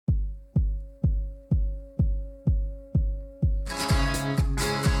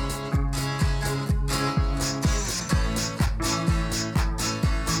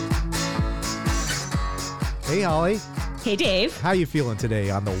Hey, Holly. Hey, Dave. How you feeling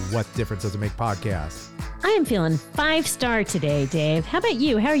today on the What Difference Does It Make podcast? I am feeling 5-star today, Dave. How about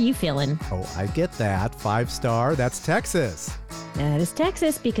you? How are you feeling? Oh, I get that. 5-star. That's Texas. That is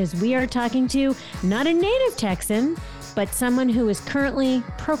Texas because we are talking to not a native Texan, but someone who is currently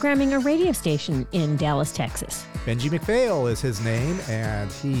programming a radio station in Dallas, Texas. Benji McPhail is his name,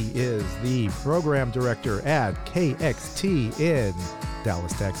 and he is the program director at KXT in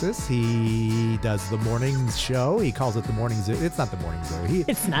Dallas, Texas. He does the morning show. He calls it the morning zoo. It's not the morning zoo.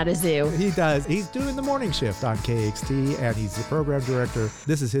 It's not a zoo. He does. He's doing the morning shift on KXT, and he's the program director.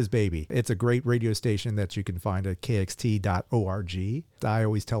 This is his baby. It's a great radio station that you can find at kxt.org. I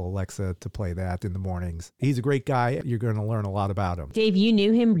always tell Alexa to play that in the mornings. He's a great guy. You're going to learn a lot about him. Dave, you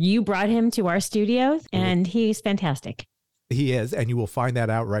knew him. You brought him to our studios, and he's fantastic. He is, and you will find that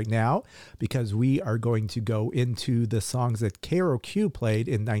out right now because we are going to go into the songs that KROQ played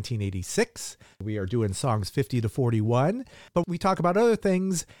in 1986. We are doing songs 50 to 41, but we talk about other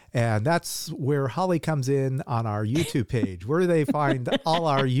things, and that's where Holly comes in on our YouTube page. Where do they find all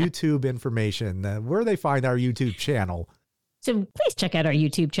our YouTube information? Where do they find our YouTube channel? So please check out our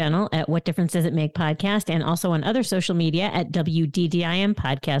YouTube channel at What Difference Does It Make Podcast, and also on other social media at WDDIM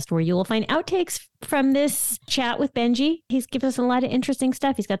Podcast, where you will find outtakes from this chat with Benji. He's given us a lot of interesting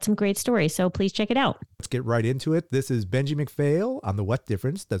stuff. He's got some great stories, so please check it out. Let's get right into it. This is Benji McPhail on the What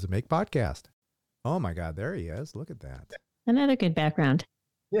Difference Does It Make Podcast. Oh my God, there he is. Look at that. Another good background.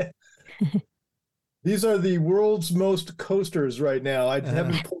 Yeah. These are the world's most coasters right now. I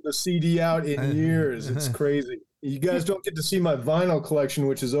haven't pulled a CD out in years. It's crazy. You guys don't get to see my vinyl collection,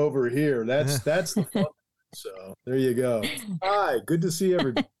 which is over here. That's the fun. So there you go. Hi, good to see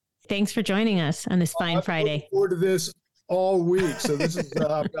everybody. Thanks for joining us on this fine Friday. Looking forward to this all week. So this is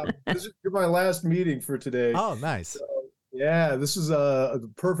my last meeting for today. Oh, nice. So, yeah, this is a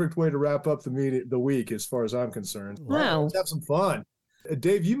perfect way to wrap up the week as far as I'm concerned. Wow. Let's have some fun.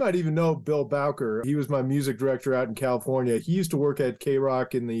 Dave, you might even know Bill Bowker. He was my music director out in California. He used to work at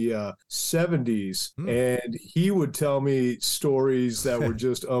K-Rock in the 70s, and he would tell me stories that were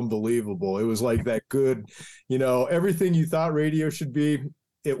just unbelievable. It was like that good, everything you thought radio should be,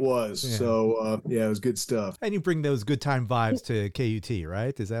 it was. Yeah. So, it was good stuff. And you bring those good time vibes to KUT,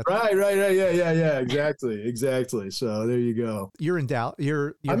 right? Is that right? Yeah, exactly. So there you go. You're in Dallas.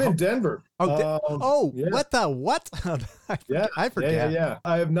 I'm in Denver. What? I forget. Yeah.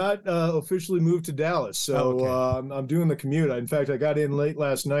 I have not officially moved to Dallas, so I'm doing the commute. In fact, I got in late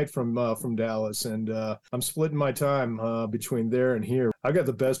last night from Dallas, and I'm splitting my time between there and here. I got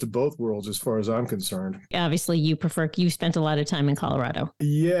the best of both worlds as far as I'm concerned. Obviously, you spent a lot of time in Colorado.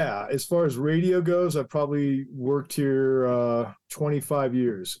 Yeah, as far as radio goes, I probably worked here 25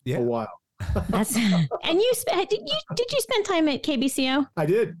 years, a while. And you did you spend time at KBCO? I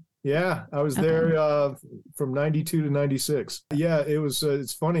did. Yeah, I was there from 92 to 96. Yeah, it was.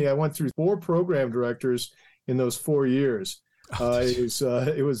 It's funny. I went through 4 program directors in those 4 years.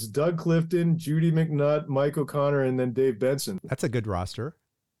 It was Doug Clifton, Judy McNutt, Mike O'Connor, and then Dave Benson. That's a good roster.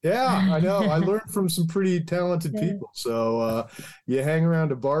 Yeah, I know. I learned from some pretty talented people. So you hang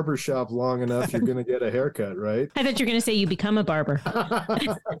around a barber shop long enough, you're going to get a haircut, right? I thought you were going to say you become a barber.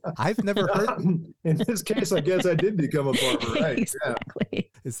 I've never heard. In this case, I guess I did become a barber, right?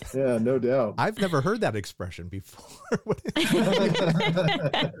 Exactly. Yeah, no doubt. I've never heard that expression before.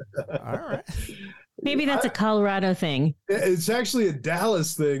 All right. Maybe that's a Colorado thing. It's actually a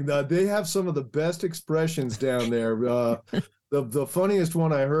Dallas thing. They have some of the best expressions down there. The funniest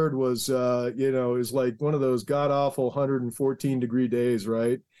one I heard was, is like one of those god-awful 114-degree days,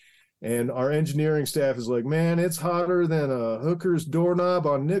 right? And our engineering staff is like, man, it's hotter than a hooker's doorknob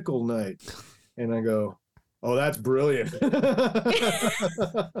on nickel night. And I go, oh, that's brilliant.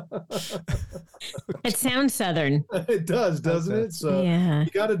 It sounds Southern. It does, doesn't it? So you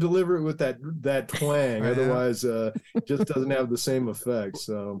got to deliver it with that twang. Otherwise, it just doesn't have the same effect.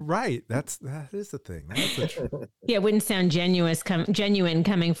 So right. That is the thing. That's the truth. Yeah, it wouldn't sound genuine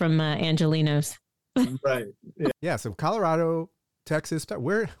coming from Angelinos. Right. Yeah. So Colorado, Texas.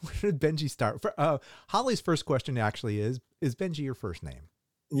 Where did Benji start? Holly's first question actually is Benji your first name?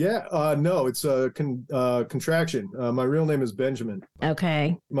 Yeah, no, it's a contraction. My real name is Benjamin.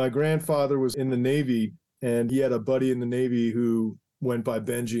 Okay. My grandfather was in the Navy, and he had a buddy in the Navy who went by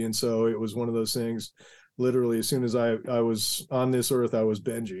Benji, and so it was one of those things. Literally, as soon as I was on this earth, I was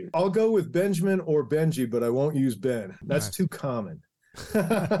Benji. I'll go with Benjamin or Benji, but I won't use Ben. That's too common.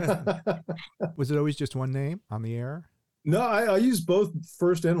 Was it always just one name on the air? No, I use both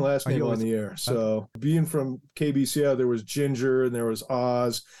first and last name on the air. So being from KBCO, there was Ginger and there was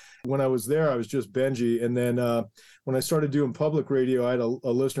Oz. When I was there, I was just Benji. And then when I started doing public radio, I had a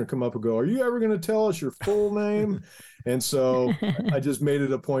listener come up and go, "Are you ever going to tell us your full name?" And so I just made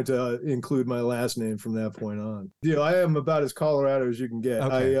it a point to include my last name from that point on. I am about as Colorado as you can get.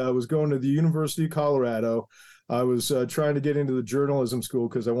 Okay. I was going to the University of Colorado. I was trying to get into the journalism school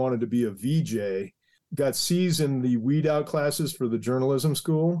because I wanted to be a VJ. Got C's in the weed out classes for the journalism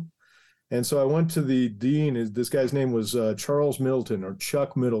school. And so I went to the dean. This guy's name was Charles Middleton, or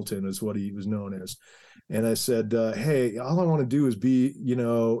Chuck Middleton is what he was known as. And I said, hey, all I want to do is be,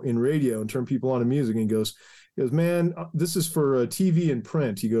 in radio and turn people on to music. And he goes, man, this is for TV and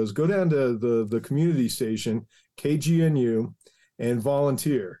print. He goes, go down to the community station, KGNU, and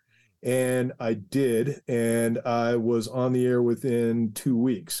volunteer. And I did. And I was on the air within 2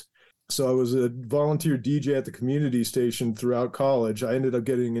 weeks. So I was a volunteer DJ at the community station throughout college. I ended up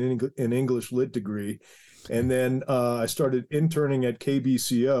getting an English lit degree. And then I started interning at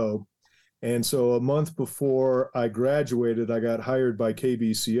KBCO. And so a month before I graduated, I got hired by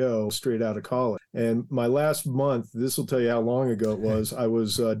KBCO straight out of college. And my last month, this will tell you how long ago it was, I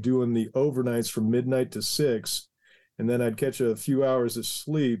was doing the overnights from midnight to 6. And then I'd catch a few hours of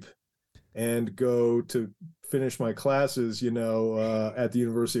sleep and go to finish my classes, at the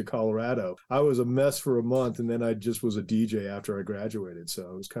University of Colorado. I was a mess for a month, and then I just was a DJ after I graduated. So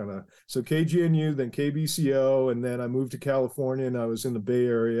it was so KGNU, then KBCO, and then I moved to California, and I was in the Bay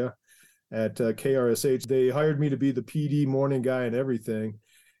Area at KRSH. They hired me to be the PD morning guy and everything.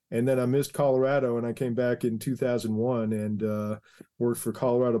 And then I missed Colorado, and I came back in 2001 and worked for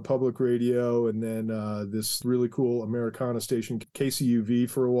Colorado Public Radio, and then this really cool Americana station, KCUV,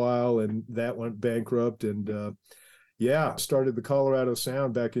 for a while, and that went bankrupt. And started the Colorado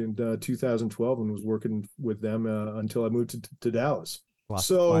Sound back in 2012 and was working with them until I moved to Dallas.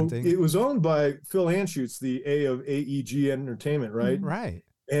 So it was owned by Phil Anschutz, the A of AEG Entertainment, right? Right.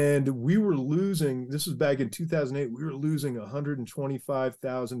 And we were losing, this was back in 2008, we were losing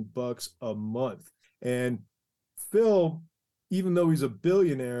 $125,000 a month. And Phil, even though he's a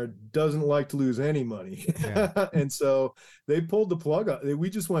billionaire, doesn't like to lose any money. Yeah. And so they pulled the plug on, we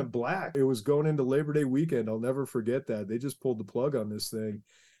just went black. It was going into Labor Day weekend. I'll never forget that. They just pulled the plug on this thing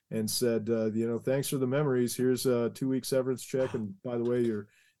and said, thanks for the memories. Here's a 2-week severance check. And by the way, your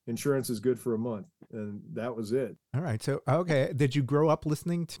insurance is good for a month. And that was it. All right. So, okay. Did you grow up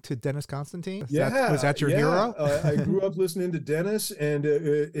listening to Dennis Constantine? Was that your yeah. hero? I grew up listening to Dennis, and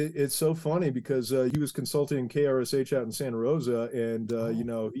it's so funny because he was consulting KRSH out in Santa Rosa, and,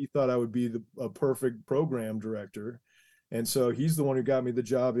 he thought I would be a perfect program director. And so he's the one who got me the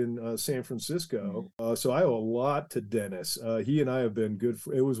job in San Francisco. So I owe a lot to Dennis. He and I have been good.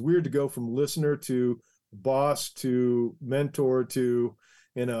 It was weird to go from listener to boss to mentor to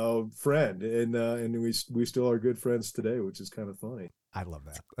friend, and we still are good friends today, which is kind of funny. I love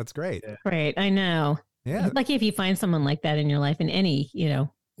that. That's great. Yeah. Right. I know. Yeah. Lucky if you find someone like that in your life in any, Yeah.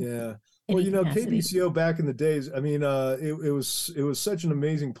 Well, capacity. KBCO back in the days, I mean, it was such an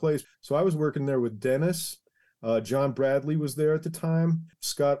amazing place. So I was working there with Dennis. John Bradley was there at the time.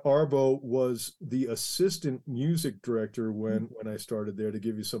 Scott Arbo was the assistant music director when I started there, to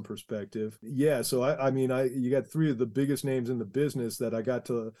give you some perspective. Yeah, so you got 3 of the biggest names in the business that I got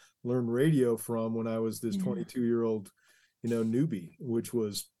to learn radio from when I was this 22-year-old, newbie, which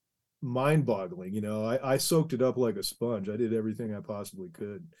was mind-boggling. I soaked it up like a sponge. I did everything I possibly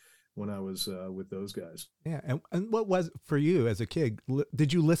could when I was with those guys. Yeah. And what was for you as a kid?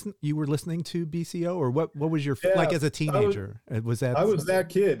 Did you listen? You were listening to BCO, or what was your, like as a teenager? I was that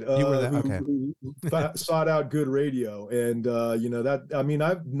kid. You were that, okay. who sought out good radio. And,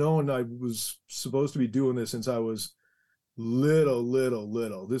 I've known I was supposed to be doing this since I was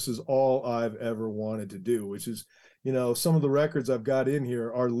little. This is all I've ever wanted to do, which is, some of the records I've got in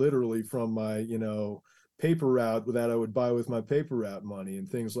here are literally from my, paper route that I would buy with my paper route money and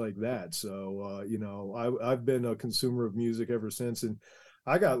things like that. So, I've been a consumer of music ever since. And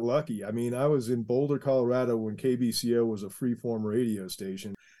I got lucky. I mean, I was in Boulder, Colorado when KBCO was a freeform radio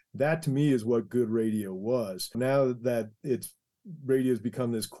station. That to me is what good radio was. Now that radio's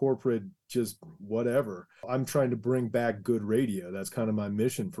become this corporate, just whatever, I'm trying to bring back good radio. That's kind of my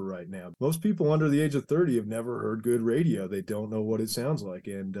mission for right now. Most people under the age of 30 have never heard good radio. They don't know what it sounds like.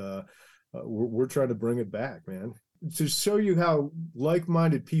 And, we're trying to bring it back, man, to show you how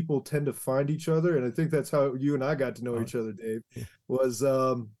like-minded people tend to find each other. And I think that's how you and I got to know each other, Dave, was,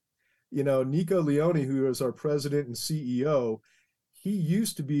 Nico Leone, who is our president and CEO. He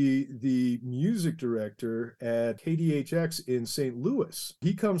used to be the music director at KDHX in St. Louis.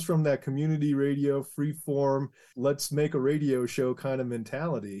 He comes from that community radio, freeform, let's make a radio show kind of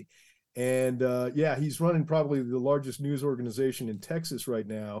mentality. And yeah, he's running probably the largest news organization in Texas right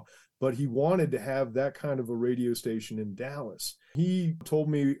now, but he wanted to have that kind of a radio station in Dallas. He told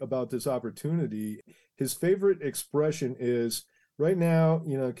me about this opportunity. His favorite expression is, right now,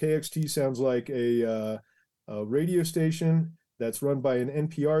 you know, KXT sounds like a radio station that's run by an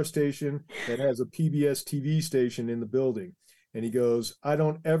NPR station that has a PBS TV station in the building. And he goes, I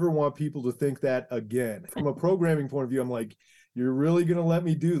don't ever want people to think that again. From a programming point of view, I'm like, you're really going to let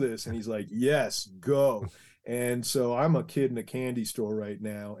me do this? And he's like, yes, go. And so I'm a kid in a candy store right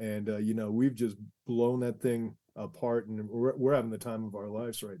now. And, you know, we've just blown that thing apart, and we're having the time of our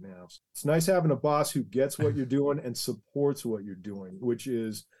lives right now. It's nice having a boss who gets what you're doing and supports what you're doing, which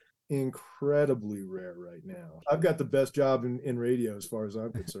is incredibly rare right now. I've got the best job in radio as far as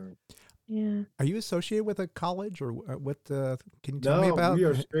I'm concerned. Yeah. Are you associated with a college, or what? Can you tell me about? No, we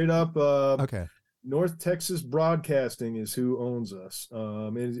are straight up. Okay. North Texas Broadcasting is who owns us.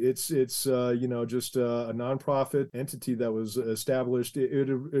 And it's you know, just a nonprofit entity that was established.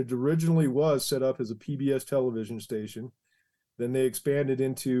 It originally was set up as a PBS television station. Then they expanded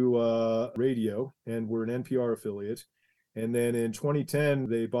into radio, and we're an NPR affiliate. And then in 2010,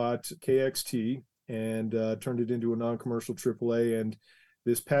 they bought KXT and turned it into a non-commercial AAA. And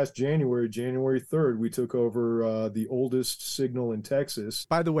this past January 3rd, we took over the oldest signal in Texas.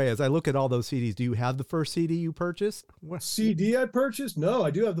 By the way, as I look at all those CDs, do you have the first CD you purchased? What CD I purchased? No, I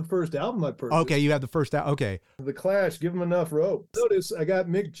do have the first album I purchased. Okay, you have the first album. Okay. The Clash, Give Them Enough Rope. Notice I got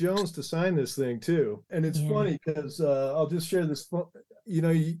Mick Jones to sign this thing too. And it's funny because I'll just share this. You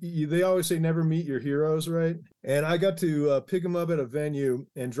know, they always say never meet your heroes, right? And I got to pick him up at a venue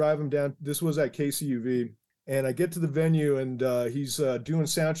and drive him down. This was at KCUV. And I get to the venue, and he's doing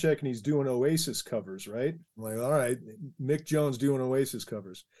sound check, and he's doing Oasis covers, right? I'm like, all right, Mick Jones doing Oasis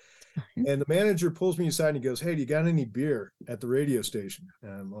covers. And the manager pulls me aside and he goes, hey, do you got any beer at the radio station?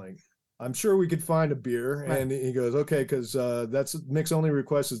 And I'm like, I'm sure we could find a beer. Right. And he goes, okay, because that's Mick's only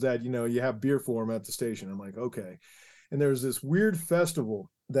request is that, you know, you have beer for him at the station. I'm like, okay. And there was this weird festival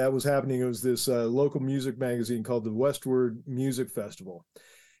that was happening. It was this local music magazine called the Westward Music Festival.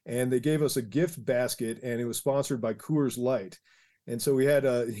 And they gave us a gift basket, and it was sponsored by Coors Light. And so we had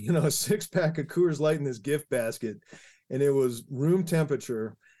a 6-pack of Coors Light in this gift basket, and it was room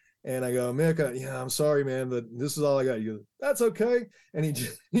temperature. And I go, Mick, I'm sorry, man, but this is all I got. He goes, that's okay. And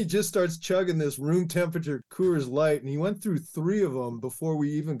he just starts chugging this room temperature Coors Light, and he went through 3 of them before we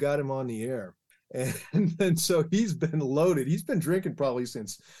even got him on the air. And so he's been loaded. He's been drinking probably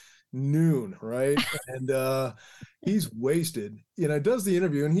since noon, right? And he's wasted. You know, does the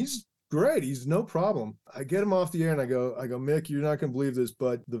interview, and he's great. He's no problem. I get him off the air, and I go, Mick, you're not going to believe this,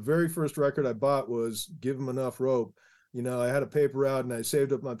 but the very first record I bought was Give Him Enough Rope. You know, I had a paper route, and I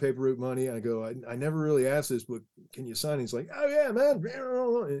saved up my paper route money. I go, I never really asked this, but can you sign? He's like, oh yeah, man.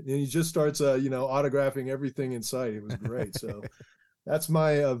 And he just starts, autographing everything in sight. It was great. So that's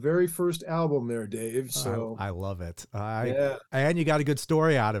my very first album there, Dave. So I love it. And you got a good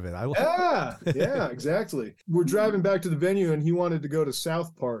story out of it. Yeah, exactly. We're driving back to the venue, and he wanted to go to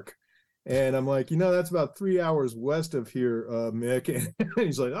South Park. And I'm like, that's about 3 hours west of here, Mick. And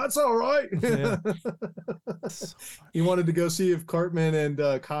he's like, that's all right. Yeah. So he wanted to go see if Cartman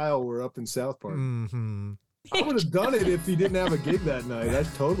and Kyle were up in South Park. Mm-hmm. I would have done it if he didn't have a gig that night. I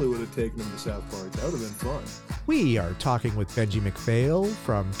totally would have taken him to South Park. That would have been fun. We are talking with Benji McPhail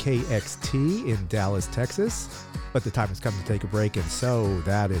from KXT in Dallas, Texas. But the time has come to take a break, and so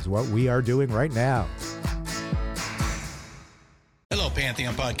that is what we are doing right now. Hello,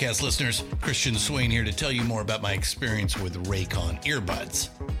 Pantheon Podcast listeners. Christian Swain here to tell you more about my experience with Raycon earbuds.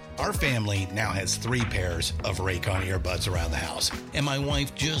 Our family now has 3 pairs of Raycon earbuds around the house, and my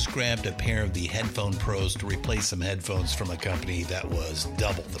wife just grabbed a pair of the Headphone Pros to replace some headphones from a company that was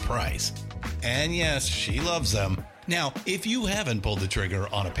double the price. And yes, she loves them. Now, if you haven't pulled the trigger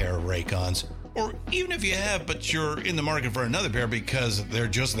on a pair of Raycons, or even if you have, but you're in the market for another pair because they're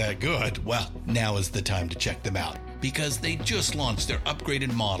just that good, well, now is the time to check them out, because they just launched their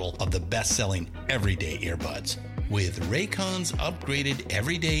upgraded model of the best-selling everyday earbuds. With Raycon's upgraded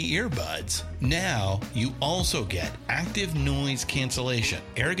everyday earbuds, now you also get active noise cancellation,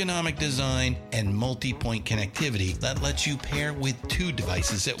 ergonomic design, and multi-point connectivity that lets you pair with 2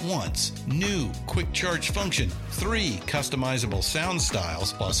 devices at once. New quick charge function, 3 customizable sound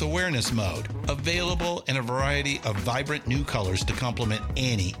styles, plus awareness mode. Available in a variety of vibrant new colors to complement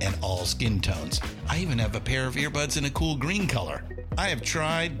any and all skin tones. I even have a pair of earbuds in a cool green color. I have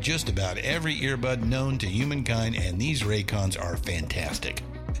tried just about every earbud known to humankind, and these Raycons are fantastic.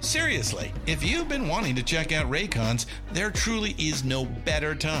 Seriously, if you've been wanting to check out Raycons, there truly is no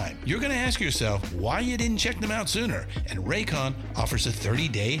better time. You're going to ask yourself why you didn't check them out sooner, and Raycon offers a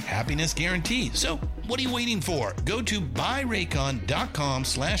 30-day happiness guarantee. So what are you waiting for? Go to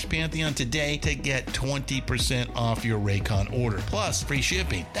buyraycon.com/Pantheon today to get 20% off your Raycon order, plus free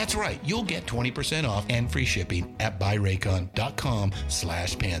shipping. That's right, you'll get 20% off and free shipping at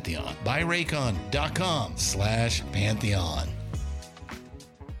buyraycon.com/Pantheon. buyraycon.com/Pantheon.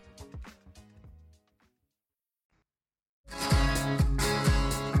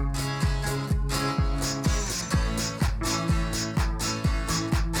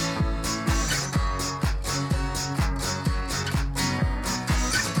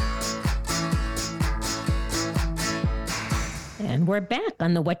 And we're back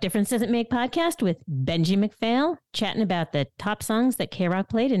on the What Difference Does It Make podcast with Benji McPhail, chatting about the top songs that K-Rock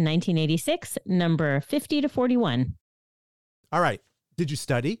played in 1986, number 50 to 41. All right. Did you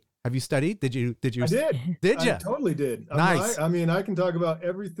study? Have you studied? Did you? I did. Did you? I totally did. Nice. I mean, I can talk about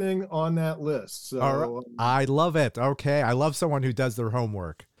everything on that list. So All right. I love it. Okay. I love someone who does their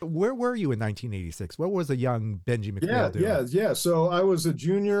homework. Where were you in 1986? What was a young Benji McPhail doing? Yeah. So I was a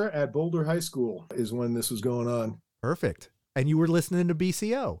junior at Boulder High School is when this was going on. Perfect. And you were listening to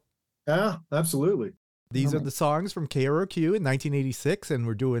BCO. Yeah, absolutely. These are the songs from KROQ in 1986, and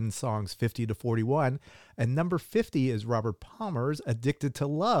we're doing songs 50 to 41. And number 50 is Robert Palmer's Addicted to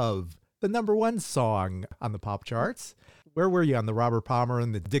Love, the number one song on the pop charts. Where were you on the Robert Palmer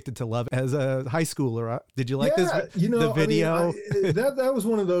and the Addicted to Love as a high schooler? Did you like this? The video? I mean, that was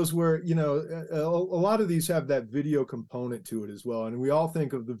one of those where, a lot of these have that video component to it as well. And we all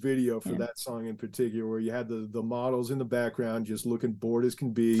think of the video for that song in particular, where you had the models in the background just looking bored as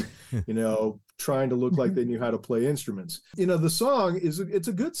can be, trying to look like they knew how to play instruments. The song it's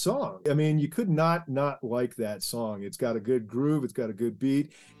a good song. I mean, you could not like that song. It's got a good groove, it's got a good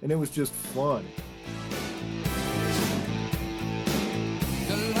beat, and it was just fun.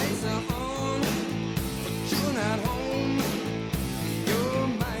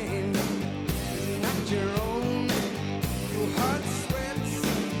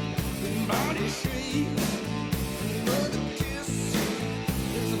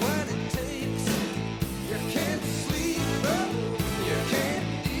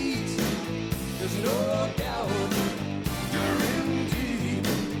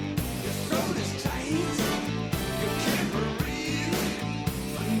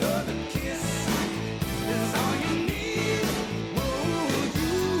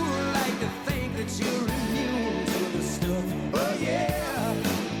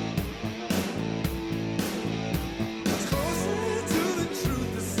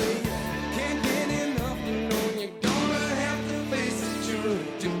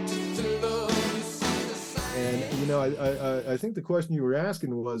 I think the question you were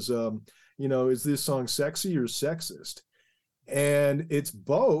asking was, is this song sexy or sexist? And it's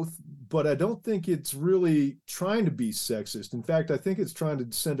both, but I don't think it's really trying to be sexist. In fact, I think it's trying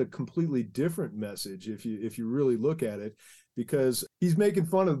to send a completely different message if you really look at it, because he's making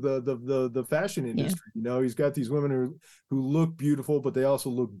fun of the fashion industry. Yeah. He's got these women who look beautiful, but they also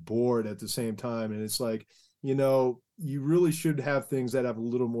look bored at the same time. And it's like, you really should have things that have a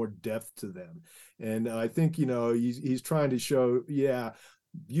little more depth to them. And I think, he's trying to show,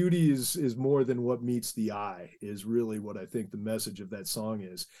 beauty is more than what meets the eye, is really what I think the message of that song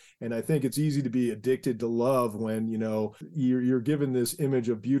is. And I think it's easy to be addicted to love when, you're given this image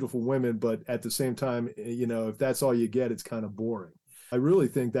of beautiful women, but at the same time, if that's all you get, it's kind of boring. I really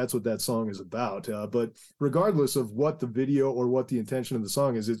think that's what that song is about. But regardless of what the video or what the intention of the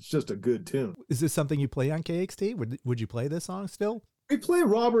song is, it's just a good tune. Is this something you play on KXT? Would you play this song still? We play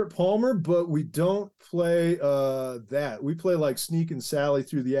Robert Palmer, but we don't play that. We play like Sneak and Sally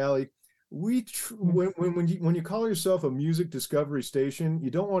Through the Alley. When you call yourself a music discovery station,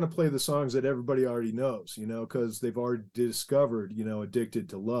 you don't want to play the songs that everybody already knows, because they've already discovered, Addicted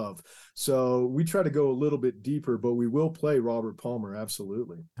to Love. So we try to go a little bit deeper, but we will play Robert Palmer.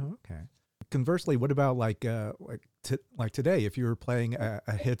 Absolutely. Okay. Conversely, what about like today, if you were playing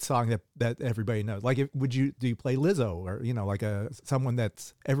a hit song that everybody knows, like do you play Lizzo or, like someone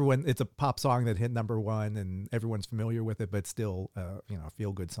that's it's a pop song that hit number one and everyone's familiar with it, but still, a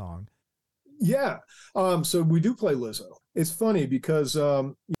feel good song? Yeah. So we do play Lizzo. It's funny because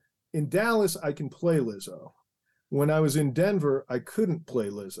in Dallas, I can play Lizzo. When I was in Denver, I couldn't play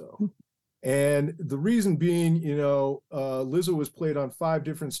Lizzo. And the reason being, Lizzo was played on 5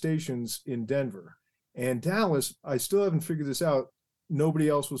 different stations in Denver. And Dallas, I still haven't figured this out. Nobody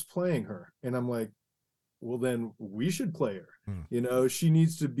else was playing her. And I'm like, well, then we should play her. She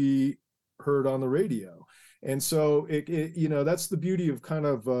needs to be heard on the radio. And so that's the beauty of kind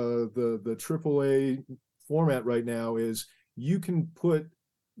of the AAA format right now is you can put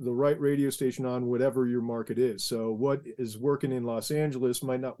the right radio station on whatever your market is. So what is working in Los Angeles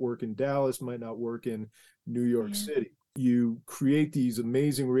might not work in Dallas, might not work in New York City. You create these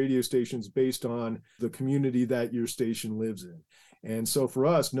amazing radio stations based on the community that your station lives in. And so for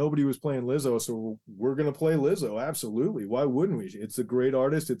us, nobody was playing Lizzo, so we're going to play Lizzo. Absolutely. Why wouldn't we? It's a great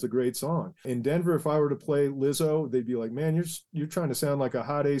artist. It's a great song. In Denver, if I were to play Lizzo, they'd be like, man, you're trying to sound like a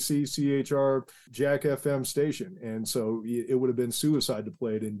hot AC, CHR, Jack FM station. And so it would have been suicide to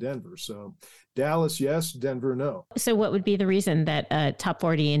play it in Denver. So Dallas, yes. Denver, no. So what would be the reason that Top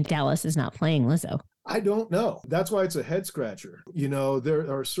 40 in Dallas is not playing Lizzo? I don't know. That's why it's a head scratcher.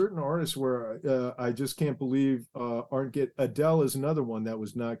 There are certain artists where I just can't believe Adele is another one that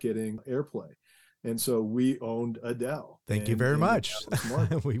was not getting airplay. And so we owned Adele. Thank you very much.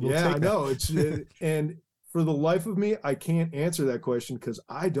 We will take I know. And for the life of me, I can't answer that question because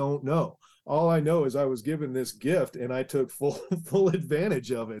I don't know. All I know is I was given this gift and I took full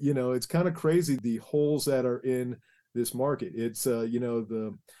advantage of it. It's kind of crazy, the holes that are in this market. It's,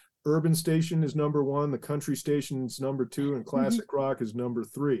 the urban station is number one, the country station is number two, and classic rock is number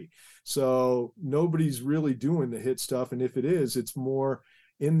three. So nobody's really doing the hit stuff. And if it is, it's more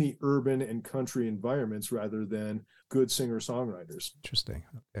in the urban and country environments rather than good singer-songwriters. Interesting.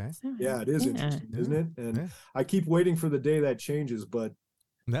 Okay. Yeah, it is interesting, isn't it? And I keep waiting for the day that changes, but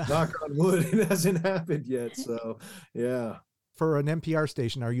knock on wood, it hasn't happened yet. So, yeah. For an NPR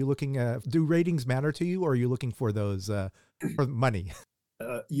station, are you looking do ratings matter to you, or are you looking for those for money?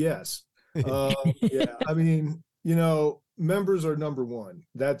 Yes. Yeah. I mean, members are number one.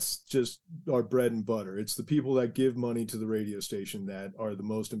 That's just our bread and butter. It's the people that give money to the radio station that are the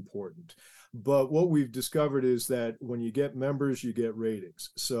most important. But what we've discovered is that when you get members, you get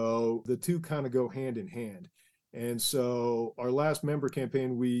ratings. So the two kind of go hand in hand. And so our last member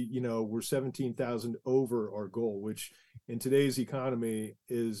campaign, we're 17,000 over our goal, which in today's economy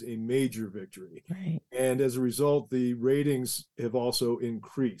is a major victory. Right. And as a result, the ratings have also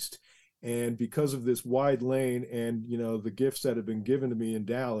increased. And because of this wide lane and, the gifts that have been given to me in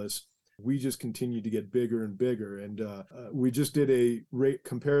Dallas, we just continue to get bigger and bigger. And we just did a rate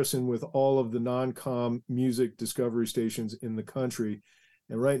comparison with all of the non-com music discovery stations in the country.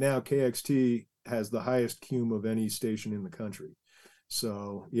 And right now, KXT has the highest cume of any station in the country.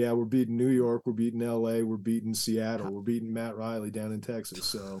 So yeah, we're beating New York, we're beating LA, we're beating Seattle, we're beating Matt Riley down in Texas.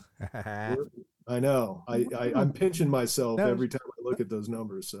 So I know I'm pinching myself every time I look at those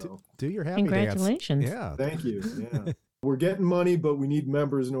numbers. So do your happy congratulations. Dance. Yeah. Thank you. Yeah. We're getting money, but we need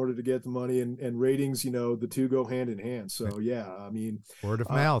members in order to get the money, and ratings, the two go hand in hand. So yeah, I mean, word of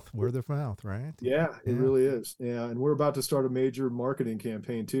mouth, right? Yeah, it really is. Yeah. And we're about to start a major marketing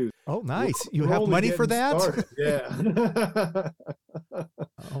campaign too. Oh, nice. You have money for that? Started. Yeah.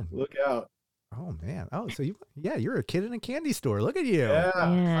 Oh, look out. Oh man. Oh, so you're a kid in a candy store. Look at you. Yeah.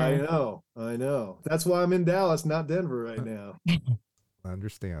 I know. That's why I'm in Dallas, not Denver right now. I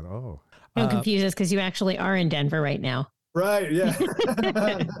understand. Oh. Don't confuse us because you actually are in Denver right now. Right. Yeah.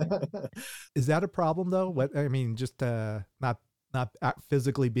 Is that a problem though? What I mean, just not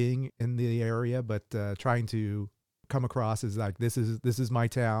physically being in the area, but trying to come across as like this is my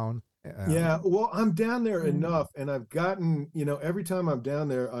town. Yeah, well, I'm down there enough, and I've gotten, every time I'm down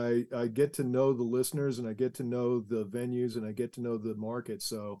there, I get to know the listeners, and I get to know the venues, and I get to know the market.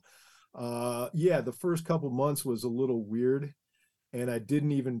 So, the first couple months was a little weird, and I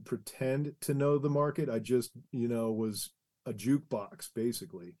didn't even pretend to know the market. I just, was a jukebox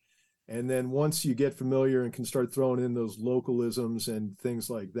basically. And then once you get familiar and can start throwing in those localisms and things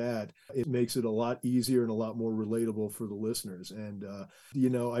like that, it makes it a lot easier and a lot more relatable for the listeners. And,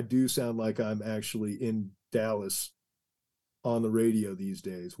 I do sound like I'm actually in Dallas on the radio these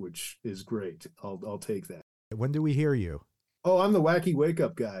days, which is great. I'll take that. When do we hear you? Oh, I'm the wacky wake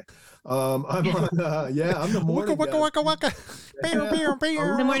up guy. I'm on, I'm the morning waka, waka, waka.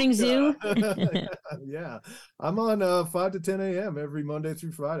 The morning zoo. Yeah. I'm on 5 to 10 a.m. every Monday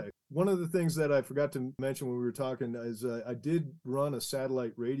through Friday. One of the things that I forgot to mention when we were talking is I did run a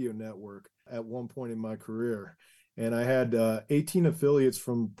satellite radio network at one point in my career. And I had 18 affiliates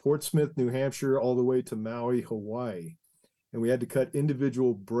from Portsmouth, New Hampshire, all the way to Maui, Hawaii. And we had to cut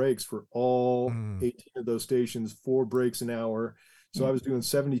individual breaks for all 18 of those stations, 4 breaks an hour. So I was doing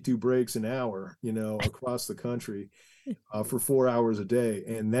 72 breaks an hour, across the country for 4 hours a day.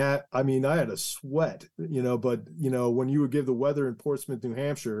 And that, I had a sweat, but, when you would give the weather in Portsmouth, New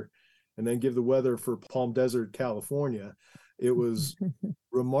Hampshire, and then give the weather for Palm Desert, California, It was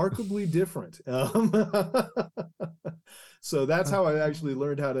remarkably different. So that's how I actually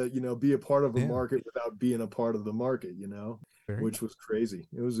learned how to, be a part of a market without being a part of the market, which was crazy.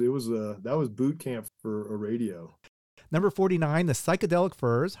 That was boot camp for a radio. Number 49, the Psychedelic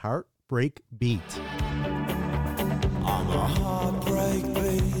Furs, Heartbreak Beat. On a heartbreak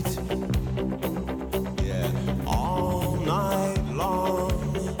beat, yeah, all night long.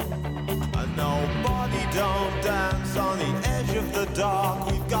 And nobody don't dance on the edge of the dark.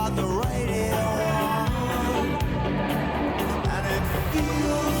 We've got the radio on, and it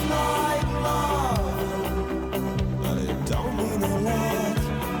feels like love, but it don't mean a lot.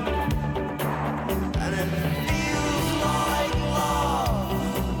 And it feels like love,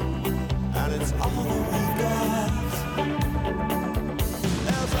 and it's all that we've got.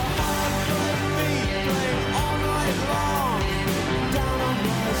 There's a heartbreak beat playing all night long down on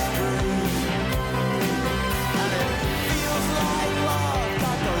my street, and it feels like love.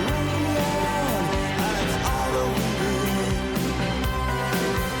 Got the radio on, and it's all that we need.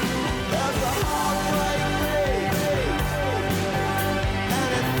 There's a heartbreak beat,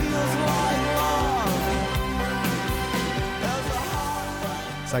 and it feels like love. There's a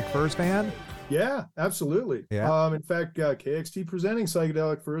heartbreak. Psych Furs fan? Yeah, absolutely. Yeah. In fact, KXT presenting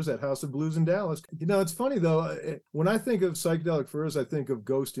Psychedelic Furs at House of Blues in Dallas. It's funny though. When I think of Psychedelic Furs, I think of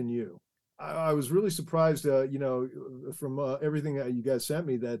Ghost in You. I was really surprised, from everything that you guys sent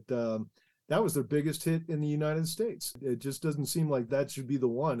me, that that was their biggest hit in the United States. It just doesn't seem like that should be the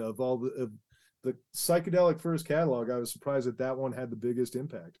one of all the Psychedelic Furs catalog. I was surprised that one had the biggest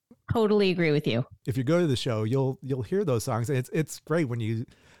impact. Totally agree with you. If you go to the show, you'll hear those songs. It's great when you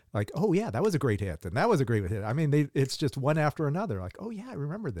like, oh yeah, that was a great hit, and that was a great hit. I mean, it's just one after another. Like, oh yeah, I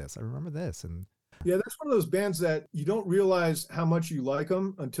remember this, and yeah, that's one of those bands that you don't realize how much you like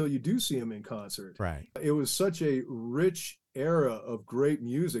them until you do see them in concert. right. It was such a rich era of great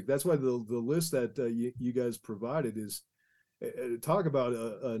music. That's why the list that you guys provided is talk about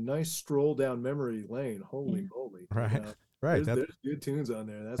a nice stroll down memory lane. Holy moly! Right. Right. There's good tunes on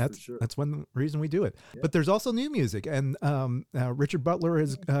there. That's for sure. That's one reason we do it. Yeah. But there's also new music. And Richard Butler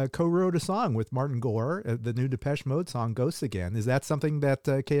has co-wrote a song with Martin Gore, the new Depeche Mode song, Ghosts Again. Is that something that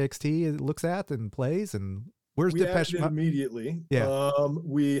KXT looks at and plays? And where's Depeche Mode? Immediately. Yeah.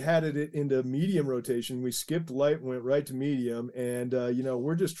 We had it into medium rotation. We skipped light, went right to medium. And,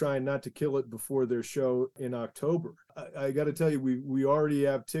 we're just trying not to kill it before their show in October. I got to tell you, we already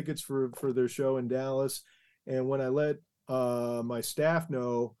have tickets for their show in Dallas. And when I let my staff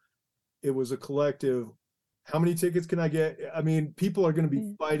know, it was a collective, how many tickets can I get? I mean, people are going to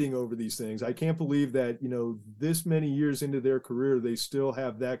be fighting over these things. I can't believe that, this many years into their career, they still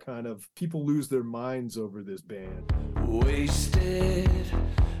have that kind of, people lose their minds over this band. Wasted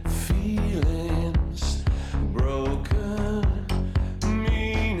feelings, broken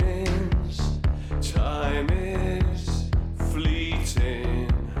meanings, time is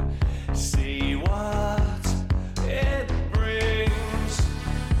fleeting. See what it brings.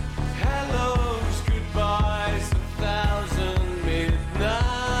 Hellos, goodbyes, 1,000 midnights,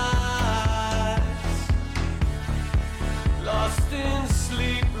 lost in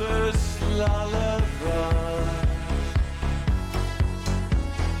sleepless lullaby.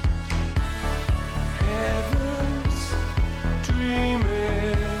 Heavens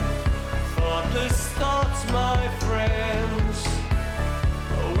dreaming, thoughtless thoughts, my friends.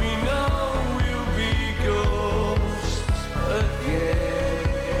 We know we'll be ghosts again.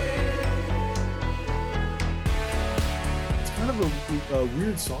 It's kind of a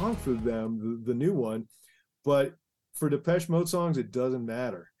weird song for them, the new one, but for Depeche Mode songs, it doesn't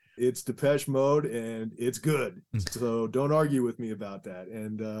matter. It's Depeche Mode and it's good. So don't argue with me about that.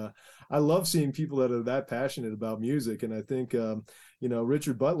 And I love seeing people that are that passionate about music. And I think,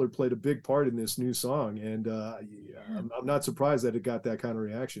 Richard Butler played a big part in this new song. And I'm not surprised that it got that kind of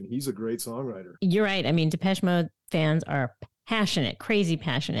reaction. He's a great songwriter. You're right. I mean, Depeche Mode fans are passionate, crazy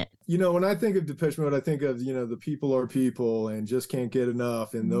passionate. When I think of Depeche Mode, I think of, the people are people and just can't get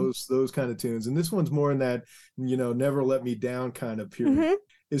enough and those kind of tunes. And this one's more in that, never let me down kind of period. Mm-hmm.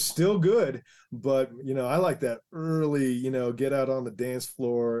 It's still good, but I like that early, get out on the dance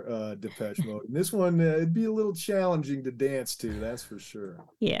floor Depeche Mode. And this one, it'd be a little challenging to dance to, that's for sure.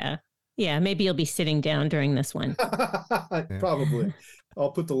 Yeah. Maybe you'll be sitting down during this one. Probably.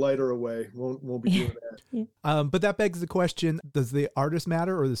 I'll put the lighter away. Won't be doing that. But that begs the question: does the artist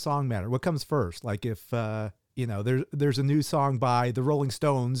matter or the song matter? What comes first? Like if there's a new song by the Rolling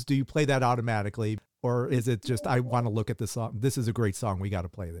Stones, do you play that automatically? Or is it just, I want to look at the song, this is a great song, we got to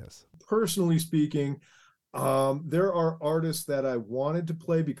play this? Personally speaking, there are artists that I wanted to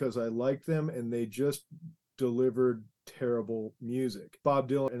play because I liked them and they just delivered terrible music. Bob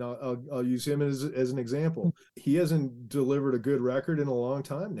Dylan, and I'll use him as an example. He hasn't delivered a good record in a long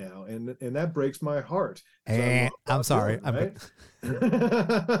time now, and that breaks my heart. I'm sorry. Dylan,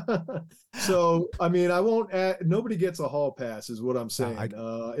 right? So, I mean, I won't nobody gets a hall pass is what I'm saying,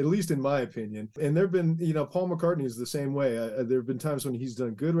 at least in my opinion. And there've been, Paul McCartney is the same way. There've been times when he's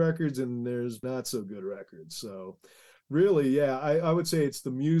done good records and there's not so good records. So really, yeah, I would say it's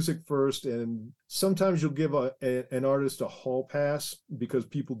the music first, and sometimes you'll give an artist a hall pass because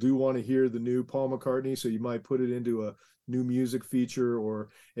people do want to hear the new Paul McCartney, so you might put it into a new music feature or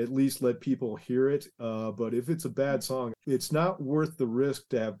at least let people hear it. But if it's a bad song, it's not worth the risk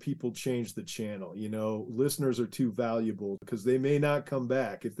to have people change the channel. Listeners are too valuable because they may not come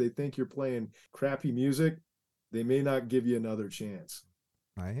back. If they think you're playing crappy music, they may not give you another chance.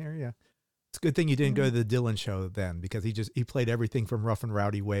 I hear you. It's a good thing you didn't go to the Dylan show then, because he played everything from Rough and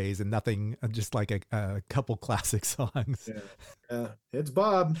Rowdy Ways and nothing, just like a couple classic songs. Yeah. It's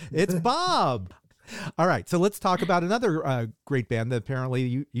Bob. It's Bob. All right, so let's talk about another great band that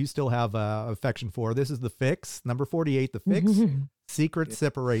apparently you still have affection for. This is The Fix, number 48, The Fix, Secret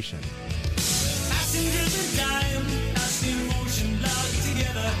Separation. Passengers of time, lost in motion, locked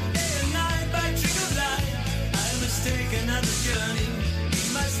together, day and night by trick of light. I must take another journey, we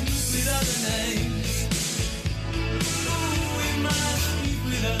must meet with other names. Ooh, we must meet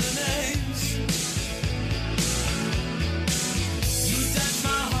with other names. You touch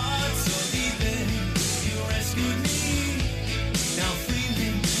my heart so deeply, you rescued me, now free me.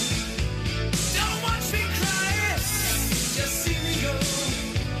 Don't watch me cry, just see me go.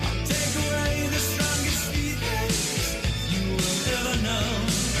 Take away the strongest feelings you will ever know.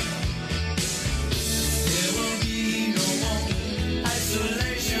 There will be no more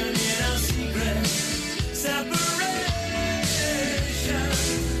isolation in our secret separation.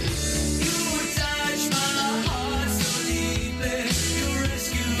 You touched my heart so deeply, you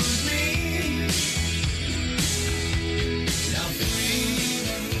rescued me. Now free.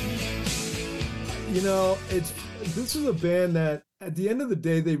 This is a band that at the end of the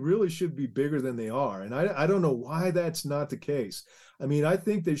day, they really should be bigger than they are. And I don't know why that's not the case. I mean, I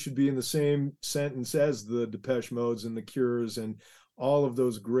think they should be in the same sentence as the Depeche Modes and the Cures and all of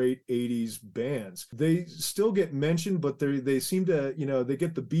those great 80s bands. They still get mentioned, but they seem to, they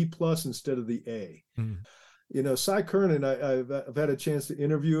get the B+ instead of the A. Cy Curran, I've had a chance to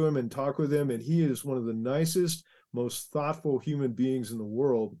interview him and talk with him, and he is one of the nicest, most thoughtful human beings in the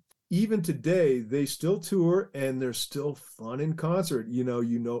world. Even today, they still tour and they're still fun in concert. You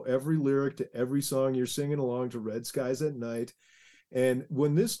know every lyric to every song. You're singing along to Red Skies at Night. And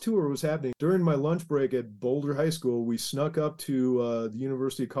when this tour was happening, during my lunch break at Boulder High School, we snuck up to the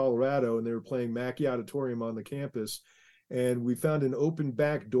University of Colorado, and they were playing Mackey Auditorium on the campus. And we found an open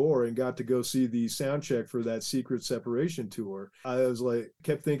back door and got to go see the sound check for that Secret Separation tour. I was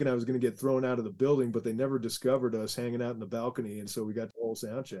kept thinking I was going to get thrown out of the building, but they never discovered us hanging out in the balcony. And so we got the whole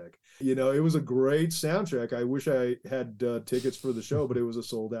sound check. It was a great sound check. I wish I had tickets for the show, but it was a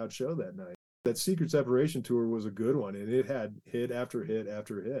sold out show that night. That Secret Separation tour was a good one, and it had hit after hit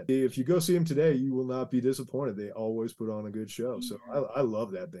after hit. If you go see them today, you will not be disappointed. They always put on a good show. So I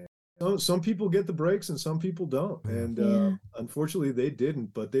love that band. Some people get the breaks and some people don't. And unfortunately, they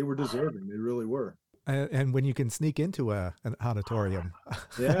didn't, but they were deserving. They really were. And when you can sneak into an auditorium,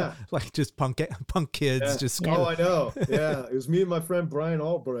 like just punk kids, just Oh, I know. Yeah, it was me and my friend Brian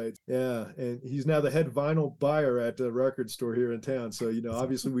Albright. Yeah, and he's now the head vinyl buyer at a record store here in town. So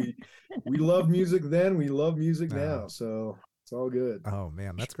obviously we love music then, we love music now. So it's all good. Oh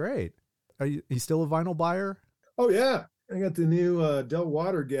man, that's great. Are you still a vinyl buyer? Oh yeah, I got the new Del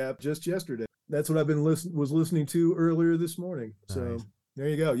Water Gap just yesterday. That's what I've been listening to earlier this morning. So there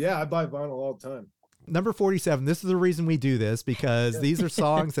you go. Yeah, I buy vinyl all the time. Number 47. This is the reason we do this, because these are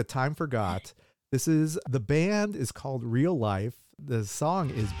songs that time forgot. The band is called Real Life. The song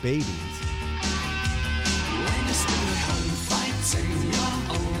is Babies. When you spend at home fighting your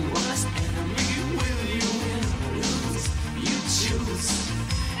own worst enemy, will you win or lose? You choose.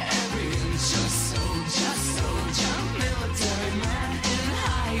 Every inch of soldier, military man in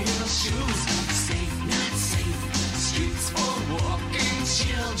high heel shoes. Safe, not safe, streets for walking,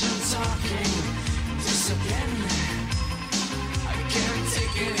 children talking. Discipline, I can't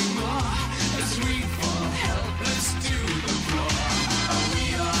take anymore as we fall helpless to the floor.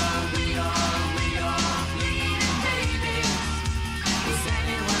 We are bleeding babies. Is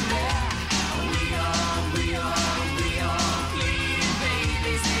anyone there? We are bleeding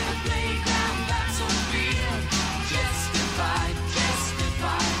babies in a playground that's so real. Justified, just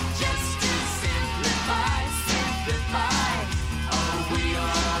to simplify. Oh, we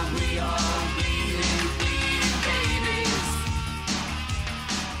are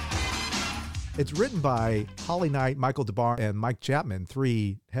It's written by Holly Knight, Michael DeBar, and Mike Chapman,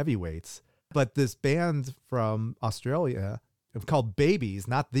 3 heavyweights. But this band from Australia called Babies,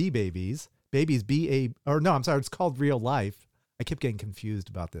 not The Babies. Babies, it's called Real Life. I kept getting confused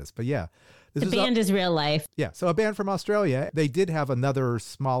about this. But yeah. The band is Real Life. Yeah, so a band from Australia. They did have another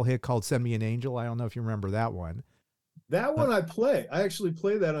small hit called Send Me an Angel. I don't know if you remember that one. That one I play. I actually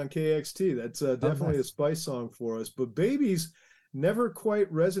play that on KXT. That's definitely a Spice song for us. But Babies never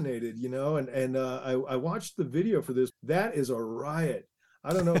quite resonated, and I watched the video for this. That is a riot.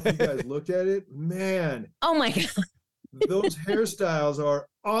 I don't know if you guys looked at it. Man. Oh my God. Those hairstyles are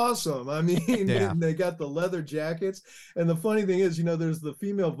awesome. I mean, they got the leather jackets. And the funny thing is, there's the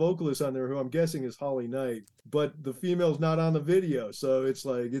female vocalist on there who I'm guessing is Holly Knight, but the female's not on the video. So it's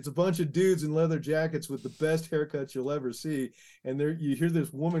like, it's a bunch of dudes in leather jackets with the best haircuts you'll ever see. And there you hear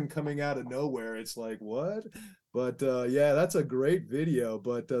this woman coming out of nowhere. It's like, what? But yeah, that's a great video.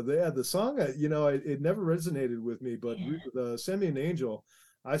 But the song, it never resonated with me. But Send Me an Angel,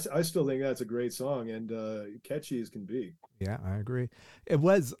 I still think that's a great song and catchy as can be. Yeah, I agree. It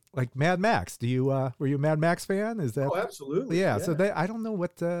was like Mad Max. Were you a Mad Max fan? Is that? Oh, absolutely. Yeah. So I don't know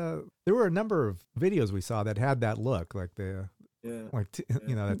what, there were a number of videos we saw that had that look, like the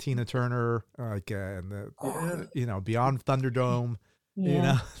Tina Turner, and Beyond Thunderdome.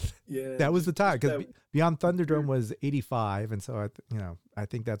 Yeah. That was the time, because Beyond Thunderdome was 85, and so I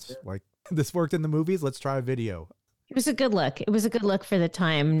think that's like, this worked in the movies. Let's try a video. It was a good look. It was a good look for the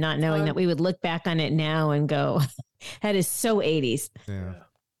time, not knowing that we would look back on it now and go, that is so 80s. Yeah.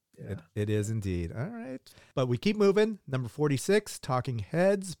 It is indeed. All right. But we keep moving. Number 46, Talking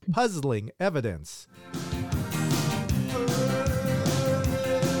Heads, Puzzling Evidence.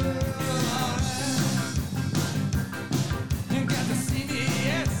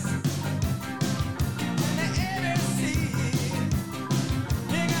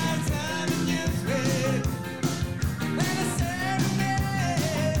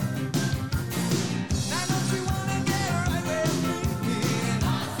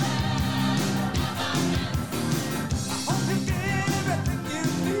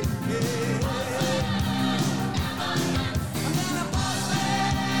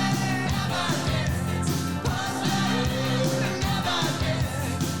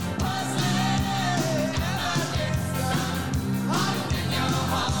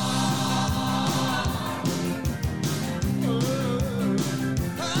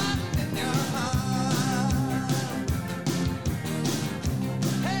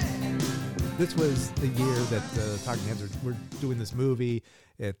 This was the year that the Talking Heads were doing this movie.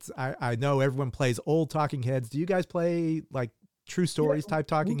 I know everyone plays old Talking Heads. Do you guys play like True Stories type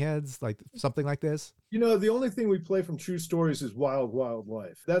Talking Heads, like something like this? The only thing we play from True Stories is Wild Wild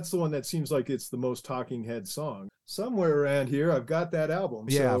Life. That's the one that seems like it's the most Talking Head song. Somewhere around here, I've got that album.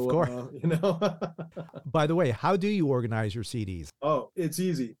 Yeah, so, of course. By the way, how do you organize your CDs? Oh, it's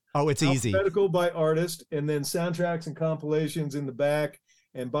easy. Oh, it's easy. Alphabetical by artist, and then soundtracks and compilations in the back,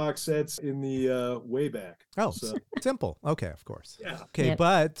 and box sets in the way back. Oh, so simple. Okay, of course. Yeah. Okay, Yep.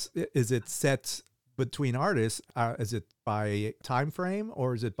 But is it set between artists? Is it by time frame,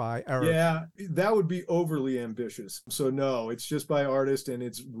 or is it by? Yeah, that would be overly ambitious. So no, it's just by artist and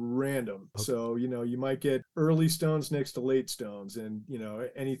it's random. Okay. So you might get early Stones next to late Stones, and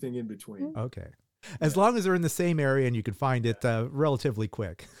anything in between. Okay. As long as they're in the same area and you can find it relatively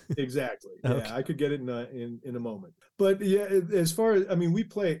quick. Exactly. Yeah, Okay. I could get it in a moment. But yeah, as far as, we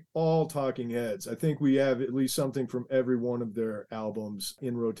play all Talking Heads. I think we have at least something from every one of their albums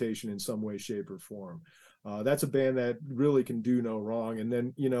in rotation in some way, shape, or form. That's a band that really can do no wrong. And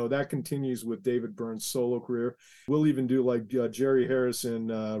then, that continues with David Byrne's solo career. We'll even do like Jerry Harrison,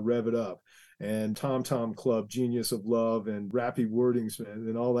 Rev It Up, and Tom Tom Club, Genius of Love, and Rappy Wordingsman,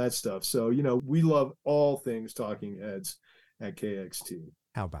 and all that stuff. So, we love all things Talking Heads at KXT.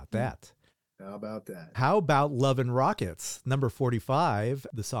 How about that? How about that? How about Love and Rockets? Number 45.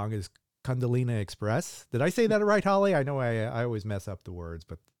 The song is Kundalini Express. Did I say that right, Holly? I know I always mess up the words,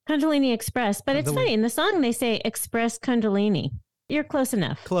 but Kundalini Express. But it's funny. In the song, they say Express Kundalini. You're close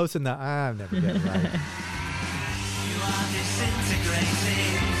enough. close enough. I've never get it right. You are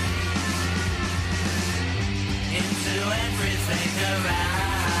disintegrating into everything around,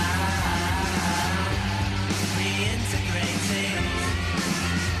 reintegrating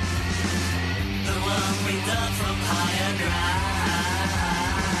the one we dug from higher ground.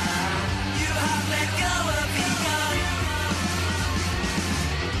 You have let go of ego.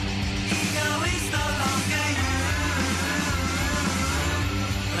 Ego is no longer you.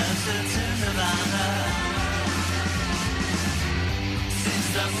 Closer to Nirvana. Since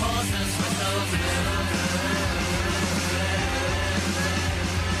the forces were so blue.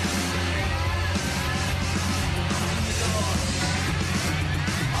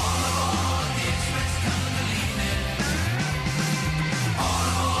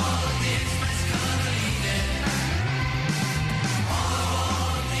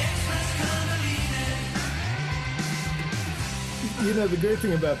 the great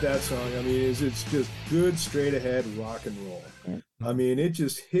thing about that song, I mean, is it's just good, straight ahead rock and roll. I mean, it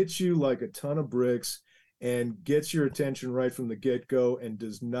just hits you like a ton of bricks and gets your attention right from the get-go and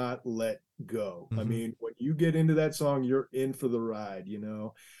does not let go. I mean, when you get into that song, you're in for the ride, you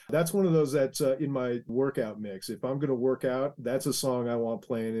know. That's one of those that's in my workout mix. If I'm going to work out, that's a song I want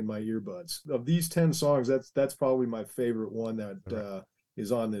playing in my earbuds. Of these 10 songs, that's probably my favorite one that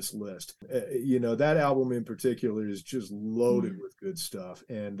is on this list. You know, that album in particular is just loaded with good stuff.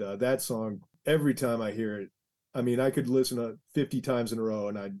 And that song, every time I hear it, I mean, I could listen to 50 times in a row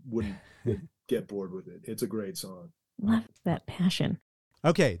and I wouldn't get bored with it. It's a great song. Love that passion.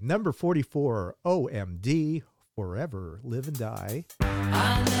 Okay, number 44, OMD, Forever, Live and Die.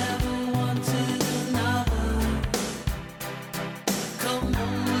 I never wanted another. Come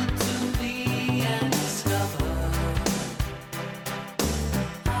over to me and discover.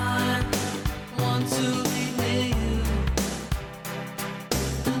 I want to be near you,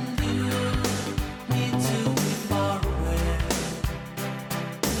 and you need to be far away.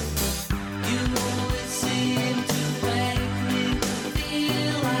 You always seem to make me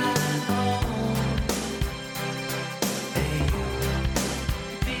feel at home. Hey,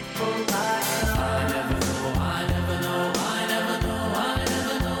 people like us. I never know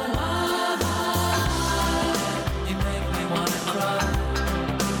why. You make me wanna cry.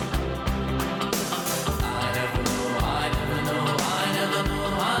 I never know why.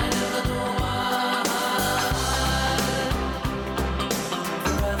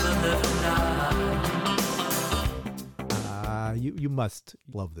 Forever live and die. You must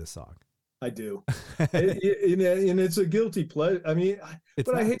love this song. I do. And it's a guilty pleasure. I mean,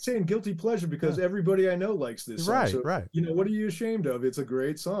 I hate saying guilty pleasure because everybody I know likes this song. Right, So, right. You know, what are you ashamed of? It's a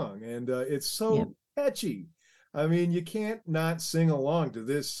great song. And it's so catchy. I mean, you can't not sing along to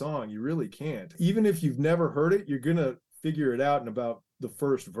this song. You really can't. Even if you've never heard it, you're going to figure it out in about the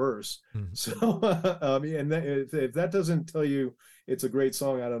first verse. So, I mean, and if that doesn't tell you it's a great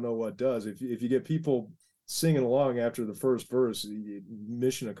song, I don't know what does. If you get people singing along after the first verse,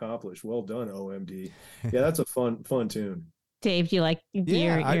 mission accomplished. Well done, OMD. Yeah, that's a fun tune. Dave, do you like?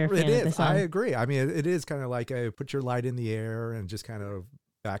 You're a fan it of the is. song. I agree. I mean, it is kind of like a put your light in the air and just kind of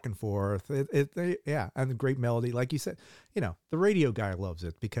back and forth. And a great melody, like you said. You know, the radio guy loves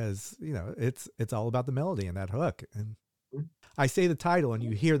it because you know it's all about the melody and that hook. And I say the title, and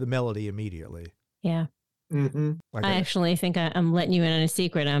you hear the melody immediately. Yeah. Like I actually think I'm letting you in on a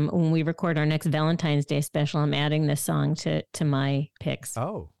secret. When we record our next Valentine's Day special, I'm adding this song to my picks.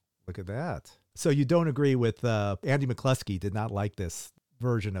 Oh, look at that. So you don't agree with Andy McCluskey did not like this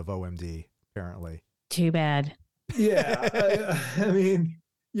version of OMD, apparently. Too bad. Yeah. I mean,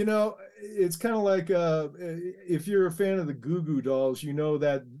 you know, it's kind of like if you're a fan of the Goo Goo Dolls, you know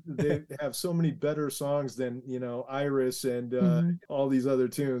that they have so many better songs than, you know, Iris and all these other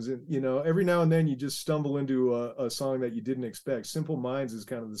tunes. And, you know, every now and then you just stumble into a song that you didn't expect. Simple Minds is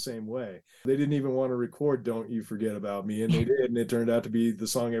kind of the same way. They didn't even want to record Don't You Forget About Me, and they did. And it turned out to be the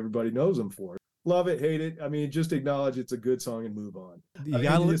song everybody knows them for. Love it, hate it. I mean, just acknowledge it's a good song and move on. You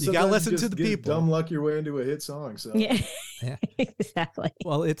gotta listen to the people. Dumb luck your way into a hit song. So Yeah, exactly.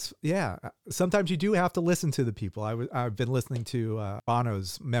 Well, sometimes you do have to listen to the people. I've been listening to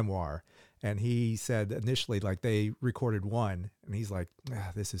Bono's memoir, and he said initially, like, they recorded one, and he's like,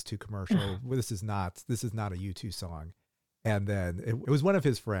 this is too commercial. This is not a U2 song. And then it was one of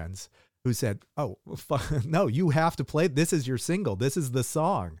his friends who said, oh, no, you have to play. This is your single. This is the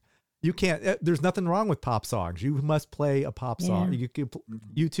song. You can't, there's nothing wrong with pop songs. You must play a pop song.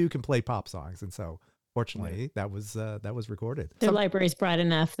 You too can play pop songs. And so fortunately that was recorded. Their library's broad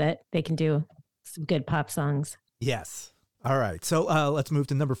enough that they can do some good pop songs. Yes. All right. So let's move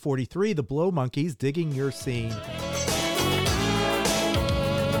to number 43, the Blow Monkeys, Digging Your Scene.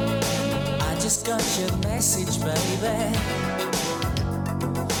 I just got your message, baby.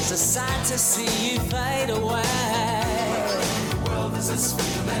 It's a sight to see you fade away. The world is a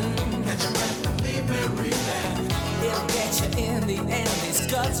swimming. Catch your breath and leave me breathing. It'll get you in the end. It's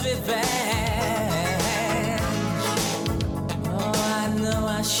God's revenge. Oh, I know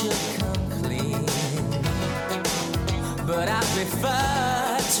I should come clean, but I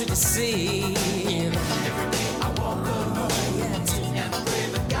prefer to deceive. Every day I walk alone, and pray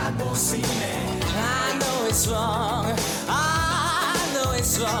that God won't see me. I know it's wrong. I know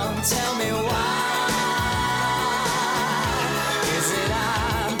it's wrong. Tell me why. Is it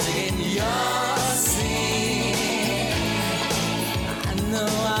I'm digging your scene? I know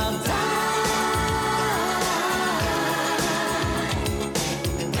I'm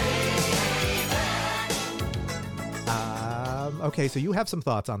Okay, so you have some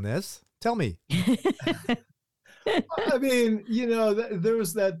thoughts on this. Tell me. I mean, there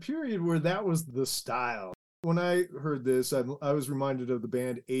was that period where that was the style. When I heard this, I was reminded of the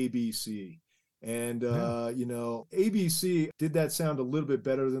band ABC. And, ABC did that sound a little bit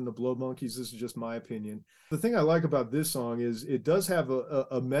better than the Blow Monkeys. This is just my opinion. The thing I like about this song is it does have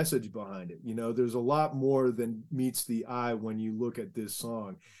a message behind it. There's a lot more than meets the eye when you look at this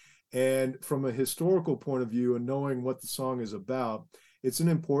song. And from a historical point of view and knowing what the song is about, it's an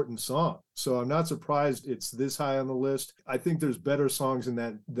important song. So I'm not surprised it's this high on the list. I think there's better songs in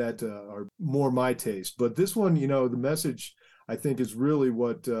that are more my taste. But this one, the message, I think, is really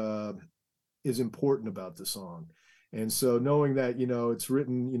what is important about the song. And so knowing that, it's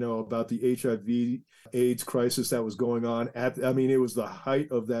written, about the HIV AIDS crisis that was going on it was the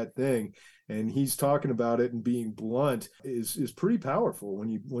height of that thing. And he's talking about it and being blunt is pretty powerful when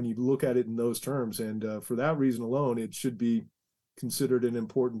you look at it in those terms. And for that reason alone, it should be considered an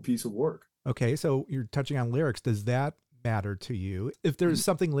important piece of work. Okay, so you're touching on lyrics. Does that matter to you? If there's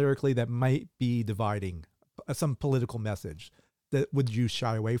something lyrically that might be dividing, some political message, would you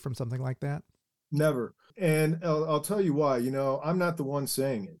shy away from something like that? Never. And I'll tell you why. I'm not the one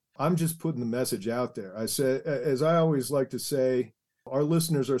saying it. I'm just putting the message out there. I said, as I always like to say, our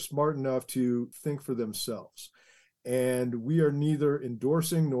listeners are smart enough to think for themselves. And we are neither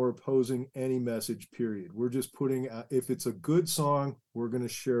endorsing nor opposing any message, period. We're just putting, if it's a good song, we're going to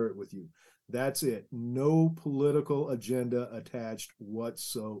share it with you. That's it. No political agenda attached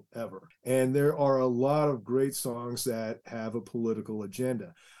whatsoever. And there are a lot of great songs that have a political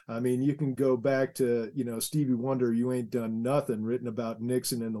agenda. I mean, you can go back to, Stevie Wonder, You Ain't Done Nothing, written about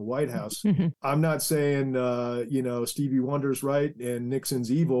Nixon and the White House. I'm not saying, Stevie Wonder's right and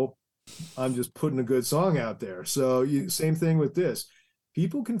Nixon's evil. I'm just putting a good song out there. So same thing with this.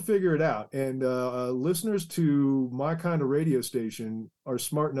 People can figure it out. And listeners to my kind of radio station are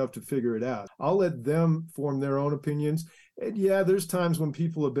smart enough to figure it out. I'll let them form their own opinions. And yeah, there's times when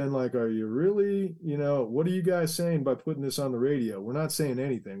people have been like, are you really, what are you guys saying by putting this on the radio? We're not saying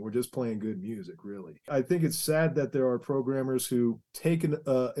anything. We're just playing good music, really. I think it's sad that there are programmers who take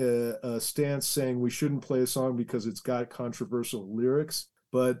a stance saying we shouldn't play a song because it's got controversial lyrics.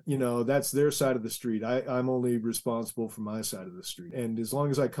 But, that's their side of the street. I'm only responsible for my side of the street. And as long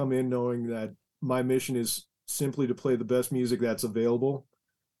as I come in knowing that my mission is simply to play the best music that's available,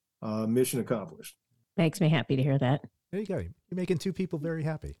 mission accomplished. Makes me happy to hear that. There you go. You're making two people very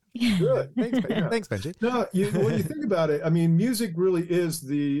happy. Good. Thanks, Thanks, Benji. No, when you think about it, I mean, music really is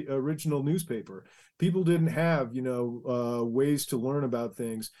the original newspaper. People didn't have, ways to learn about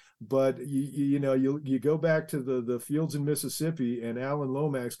things. But you go back to the fields in Mississippi and Alan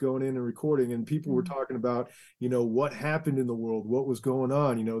Lomax going in and recording, and people were talking about, what happened in the world, what was going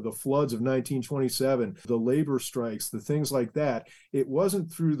on, the floods of 1927, the labor strikes, the things like that. It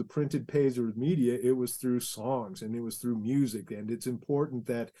wasn't through the printed page or media, it was through songs and it was through music. And it's important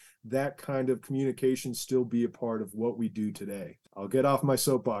that that kind of communication still be a part of what we do today. I'll get off my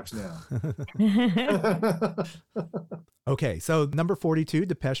soapbox now. Okay, so number 42,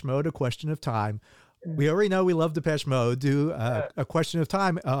 Depeche Mode, A Question of Time. We already know we love Depeche Mode. Do A Question of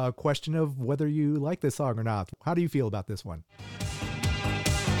Time, a question of whether you like this song or not. How do you feel about this one?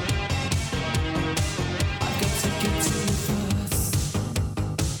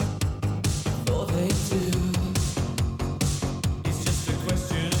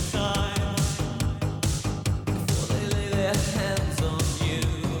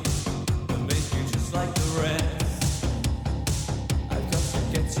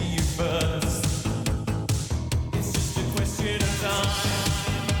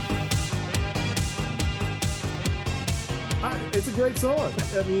 It's a great song.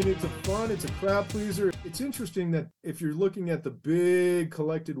 I mean, it's a crowd pleaser. It's interesting that if you're looking at the big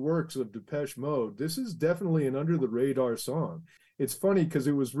collected works of Depeche Mode, this is definitely an under the radar song. It's funny because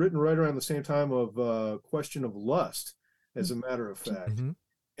it was written right around the same time of Question of Lust, as a matter of fact. Mm-hmm.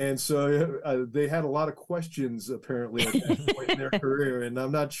 And so they had a lot of questions apparently at that point in their career. And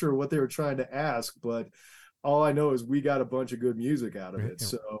I'm not sure what they were trying to ask, but all I know is we got a bunch of good music out of it.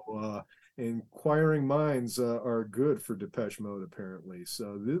 So, inquiring minds are good for Depeche Mode, apparently.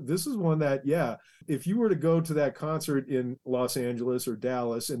 So this is one that, if you were to go to that concert in Los Angeles or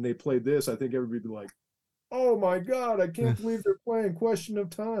Dallas and they played this, I think everybody would be like, oh my God, I can't believe they're playing Question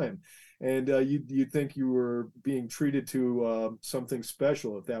of Time. And you'd think you were being treated to something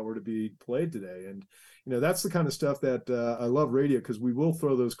special if that were to be played today. And, that's the kind of stuff that I love radio, because we will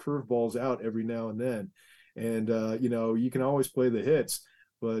throw those curveballs out every now and then. And, you can always play the hits.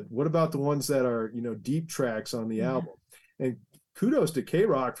 But what about the ones that are, deep tracks on the album? And kudos to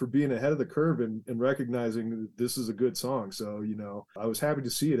K-Rock for being ahead of the curve and recognizing that this is a good song. So, I was happy to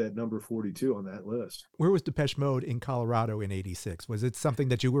see it at number 42 on that list. Where was Depeche Mode in Colorado in '86? Was it something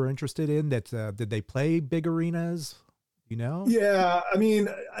that you were interested in? Did they play big arenas? Yeah, I mean,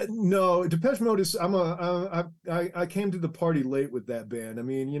 no, Depeche Mode is, I came to the party late with that band. I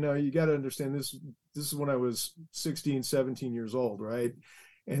mean, you got to understand this is when I was 16, 17 years old, right?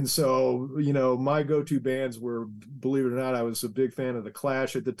 And so, my go-to bands were, believe it or not, I was a big fan of The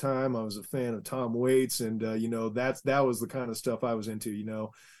Clash at the time. I was a fan of Tom Waits, and that was the kind of stuff I was into,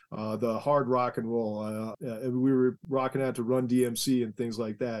 the hard rock and roll. We were rocking out to Run DMC and things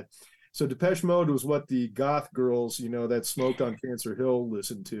like that. So Depeche Mode was what the goth girls, that smoked on Cancer Hill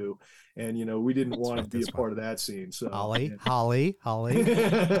listened to. And, we didn't want to be a part of that scene. So Holly. Yeah,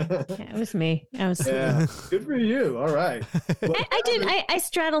 it was me. Yeah, good for you. All right. I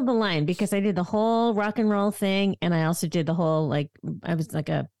straddled the line because I did the whole rock and roll thing. And I also did the whole, I was like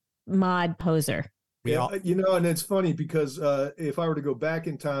a mod poser. And it's funny because if I were to go back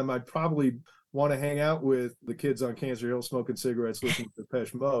in time, I'd probably want to hang out with the kids on Cancer Hill smoking cigarettes, listening to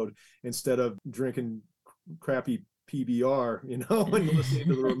Depeche Mode instead of drinking crappy PBR, and listening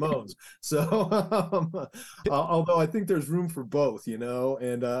to the Ramones. So, although I think there's room for both,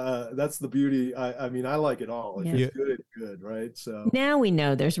 and that's the beauty. I mean, I like it all. If it's good, it's good, right? So now we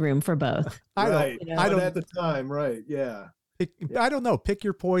know there's room for both. I don't at the time, right? Yeah. I don't know. Pick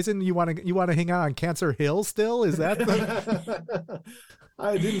your poison. You want to hang out on Cancer Hill still? Is that the...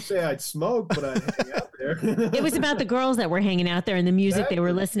 I didn't say I'd smoke, but I'd hang out there. It was about the girls that were hanging out there and the music they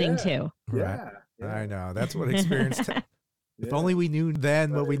were listening to. Right. Yeah. I know. That's what experienced. If only we knew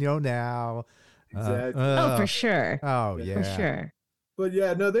then what we know now. Exactly. For sure. Oh, yeah. For sure. But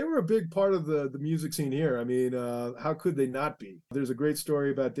yeah, no, they were a big part of the music scene here. I mean, how could they not be? There's a great story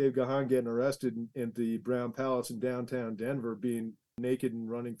about Dave Gahan getting arrested in the Brown Palace in downtown Denver, being naked and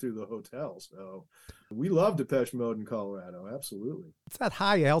running through the hotel. So we love Depeche Mode in Colorado. Absolutely. It's that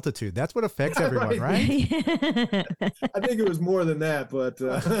high altitude. That's what affects everyone, right? I think it was more than that, but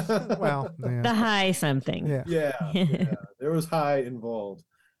the high something. Yeah. There was high involved.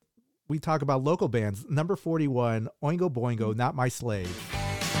 We talk about local bands. Number 41, Oingo Boingo, Not My Slave.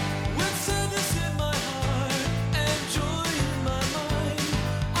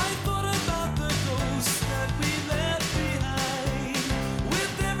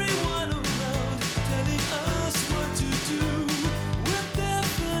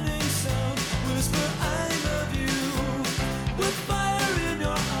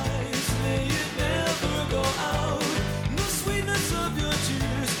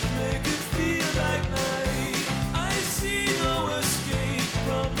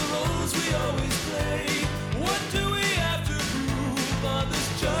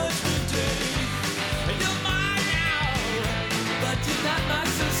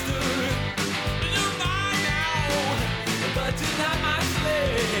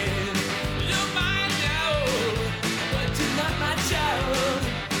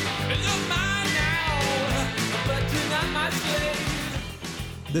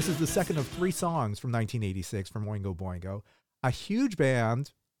 This is the second of 3 songs from 1986 from Oingo Boingo. A huge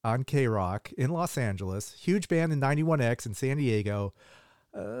band on K-Rock in Los Angeles, huge band in 91X in San Diego.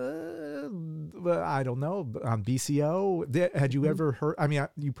 I don't know, on BCO. Had you ever heard? I mean,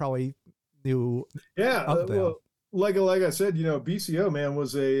 you probably knew. Yeah, of them. well, like I said, BCO, man,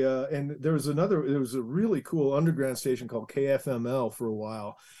 was and there was a really cool underground station called KFML for a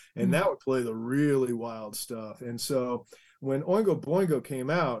while, and that would play the really wild stuff. And so when Oingo Boingo came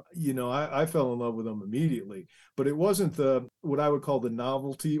out, I fell in love with them immediately. But it wasn't what I would call the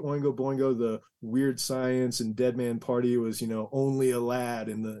novelty Oingo Boingo, the Weird Science and Dead Man Party. It was, Only a Lad,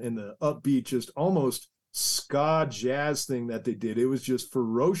 and the upbeat, just almost ska jazz thing that they did. It was just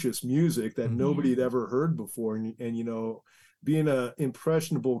ferocious music that nobody had ever heard before. And being a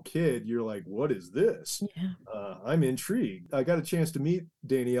impressionable kid, you're like, what is this? Yeah. I'm intrigued. I got a chance to meet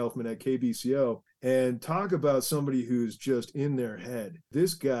Danny Elfman at KBCO and talk about somebody who's just in their head.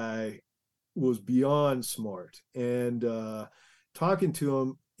 This guy was beyond smart. And talking to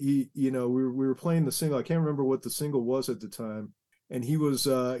him, we were playing the single. I can't remember what the single was at the time. And he goes,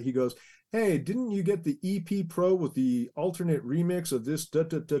 hey, didn't you get the EP Pro with the alternate remix of this da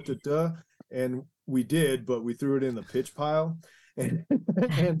da da da da? And we did, but we threw it in the pitch pile.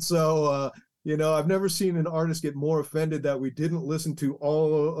 And so, I've never seen an artist get more offended that we didn't listen to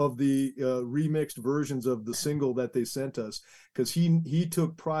all of the remixed versions of the single that they sent us, because he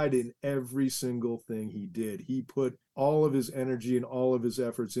took pride in every single thing he did. He put all of his energy and all of his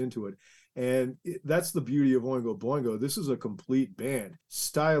efforts into it. And that's the beauty of Oingo Boingo. This is a complete band.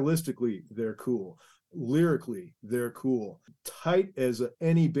 Stylistically, they're cool. lyrically, they're cool. Tight as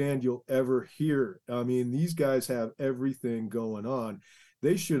any band you'll ever hear. I mean, these guys have everything going on.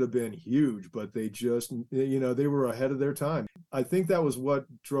 They should have been huge, but they just, they were ahead of their time. I think that was what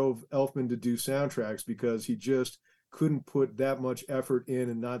drove Elfman to do soundtracks, because he just couldn't put that much effort in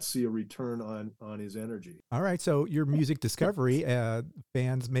and not see a return on his energy. All right. So your music discovery,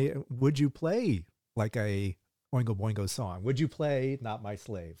 would you play like a Oingo Boingo song? Would you play Not My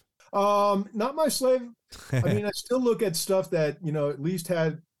Slave? Not My Slave. I mean, I still look at stuff that, at least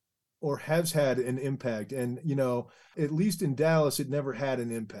had or has had an impact. And, at least in Dallas, it never had an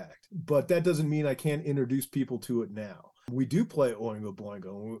impact. But that doesn't mean I can't introduce people to it now. We do play Oingo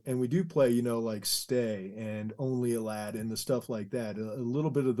Boingo, and we do play, like Stay and Only a Lad and the stuff like that. A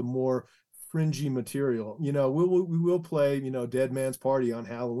little bit of the more fringy material. We will play, Dead Man's Party on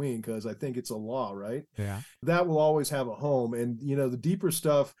Halloween, because I think it's a law, right? Yeah. That will always have a home. And, the deeper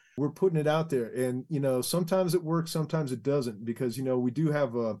stuff, we're putting it out there. And, sometimes it works, sometimes it doesn't, because, we do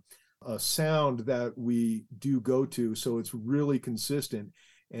have a sound that we do go to, so it's really consistent.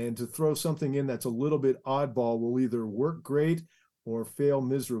 And to throw something in that's a little bit oddball will either work great or fail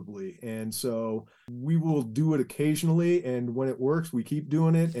miserably. And so we will do it occasionally, and when it works, we keep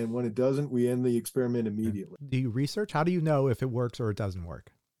doing it, and when it doesn't, we end the experiment immediately. Do you research? How do you know if it works or it doesn't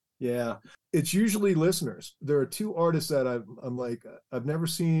work? Yeah, it's usually listeners. There are two artists that I'm like, I've never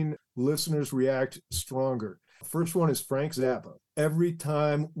seen listeners react stronger. First one is Frank Zappa. Every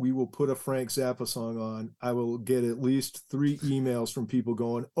time we will put a Frank Zappa song on, I will get at least 3 emails from people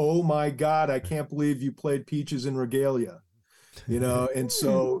going, "Oh my God, I can't believe you played Peaches in Regalia." And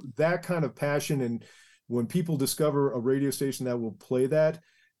so that kind of passion, and when people discover a radio station that will play that,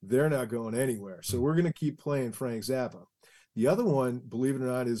 they're not going anywhere. So we're going to keep playing Frank Zappa. The other one, believe it or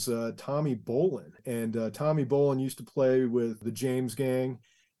not, is Tommy Bolin. And Tommy Bolin used to play with the James Gang,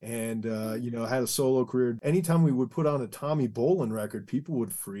 and had a solo career. Anytime we would put on a Tommy Bolin record, people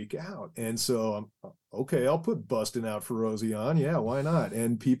would freak out. And so okay, I'll put Bustin' Out for Rosie on. Yeah, why not?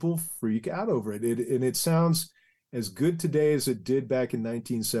 And people freak out over it. And it sounds as good today as it did back in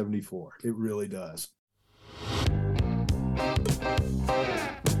 1974. It really does.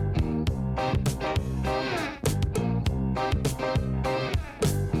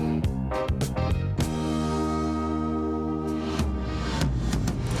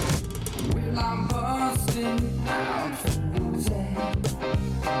 I'm busting out for Rosie,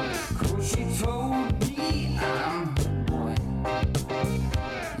 'cause she told me I'm her boy.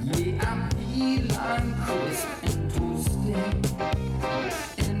 Yeah, I'm feeling crisp and toasty,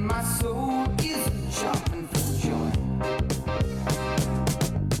 and my soul is jumping for joy.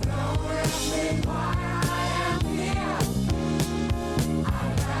 Don't ask me why I am here.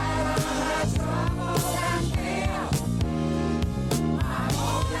 I'd rather have trouble than fear. My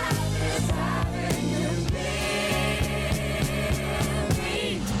whole life is having you leave me.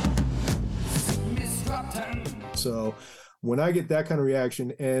 Miss Rotten. So when I get that kind of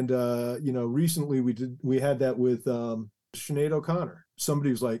reaction, and recently we had that with Sinead O'Connor.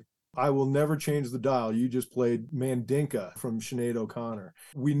 Somebody was like, "I will never change the dial. You just played Mandinka from Sinead O'Connor."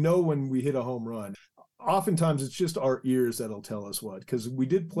 We know when we hit a home run. Oftentimes it's just our ears that'll tell us what, because we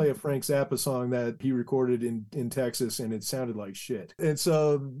did play a Frank Zappa song that he recorded in Texas, and it sounded like shit. And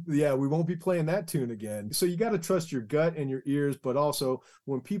so, yeah, we won't be playing that tune again. So you got to trust your gut and your ears, but also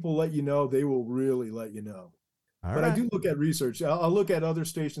when people let you know, they will really let you know. All But right. I do look at research. I'll look at other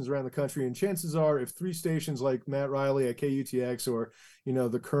stations around the country, and chances are, if 3 stations like Matt Riley at KUTX, or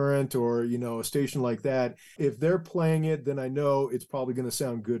The Current, or a station like that, if they're playing it, then I know it's probably going to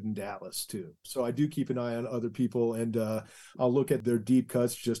sound good in Dallas too. So I do keep an eye on other people, and I'll look at their deep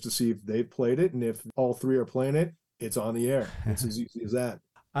cuts just to see if they've played it, and if all 3 are playing it, it's on the air. It's as easy as that.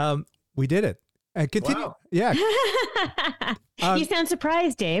 We did it. Continue. Wow. Yeah. You sound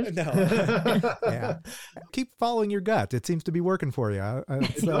surprised, Dave. No. Yeah. Keep following your gut. It seems to be working for you.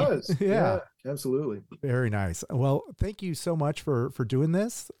 It does. Yeah. Absolutely. Very nice. Well, thank you so much for doing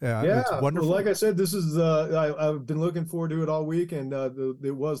this. Yeah, It's wonderful. Well, like I said, this is I've been looking forward to it all week, and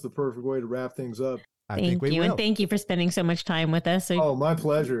it was the perfect way to wrap things up. I think we Thank you. will. And thank you for spending so much time with us. Oh, my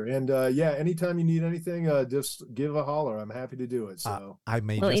pleasure. And anytime you need anything, just give a holler. I'm happy to do it. So I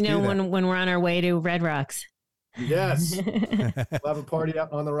may Well, just do that. when we're on our way to Red Rocks. yes, we'll have a party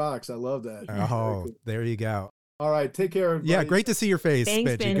out on the rocks. I love that. Very Oh, cool. there you go. All right, take care, everybody. Yeah, great to see your face,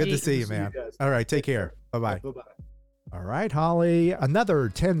 Thanks, Benji. Good to Benji. see you, Good to see man. you guys. All right, take care. Bye-bye. Bye-bye. All right, Holly, another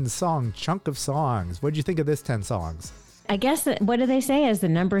 10-song chunk of songs. What did you think of this 10 songs? I guess, what do they say? As the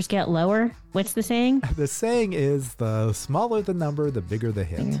numbers get lower, what's the saying? The saying is the smaller the number, the bigger the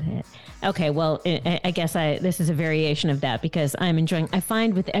hit. Okay, well, I guess this is a variation of that because I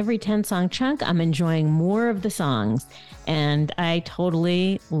find with every 10-song chunk, I'm enjoying more of the songs. And I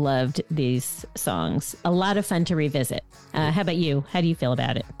totally loved these songs. A lot of fun to revisit. How about you? How do you feel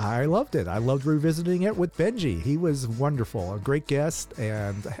about it? I loved it. I loved revisiting it with Benji. He was wonderful, a great guest,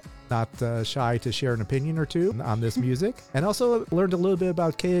 and not shy to share an opinion or two on this music. And also learned a little bit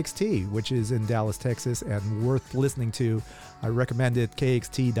about KXT, which is in Dallas, Texas, and worth listening to. I recommend it,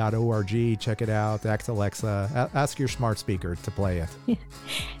 kxt.org. Check it out. Ask Alexa. Ask your smart speaker to play it.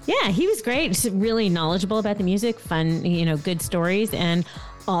 Yeah, he was great. Just really knowledgeable about the music, fun, good stories, and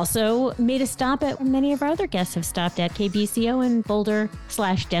also made a stop at many of our other guests have stopped at KBCO in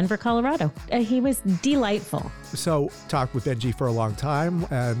Boulder/Denver, Colorado. He was delightful. So, talked with Benji for a long time,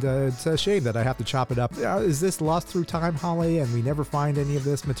 and it's a shame that I have to chop it up. Is this lost through time, Holly, and we never find any of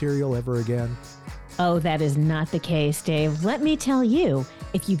this material ever again? Oh, that is not the case, Dave. Let me tell you,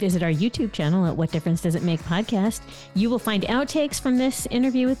 if you visit our YouTube channel at What Difference Does It Make podcast, you will find outtakes from this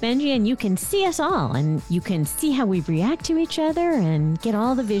interview with Benji, and you can see us all, and you can see how we react to each other and get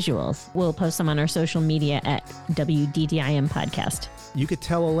all the visuals. We'll post them on our social media at WDDIM podcast. You could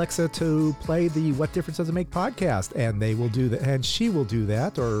tell Alexa to play the What Difference Does It Make podcast, and they will do that, and she will do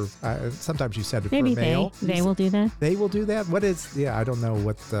that, or sometimes you said it Maybe for male. they will do that. They will do that? I don't know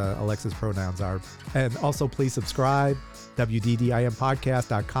what Alexa's pronouns are. And also, please subscribe.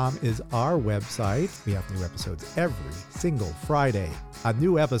 WDDIMpodcast.com is our website. We have new episodes every single Friday. A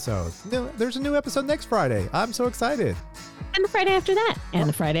new episode. There's a new episode next Friday. I'm so excited. And the Friday after that. And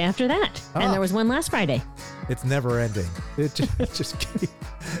the Friday after that. And there was one last Friday. It's never ending. It just keeps,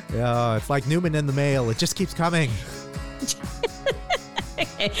 it's like Newman in the mail. It just keeps coming.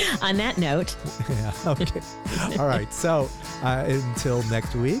 On that note. Yeah, okay. All right. So until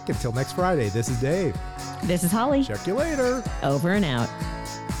next week, until next Friday, this is Dave. This is Holly. Check you later. Over and out.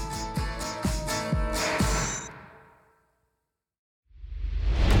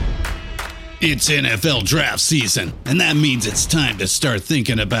 It's NFL draft season, and that means it's time to start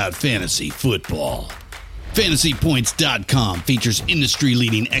thinking about fantasy football. FantasyPoints.com features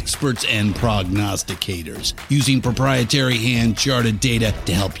industry-leading experts and prognosticators using proprietary hand-charted data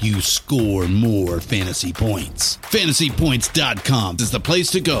to help you score more fantasy points. FantasyPoints.com is the place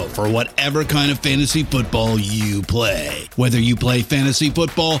to go for whatever kind of fantasy football you play. Whether you play fantasy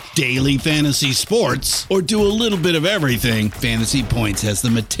football, daily fantasy sports, or do a little bit of everything, Fantasy Points has the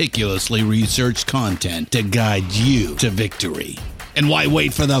meticulously researched content to guide you to victory. And why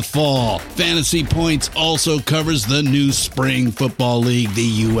wait for the fall? Fantasy Points also covers the new spring football league,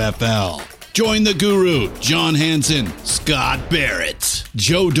 the UFL. Join the guru, John Hansen, Scott Barrett,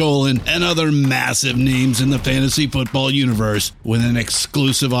 Joe Dolan, and other massive names in the fantasy football universe with an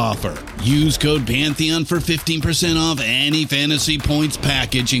exclusive offer. Use code Pantheon for 15% off any Fantasy Points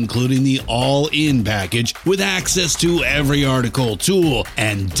package, including the all-in package, with access to every article, tool,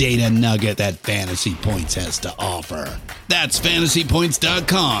 and data nugget that Fantasy Points has to offer. That's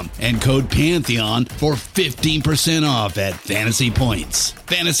FantasyPoints.com and code Pantheon for 15% off at Fantasy Points.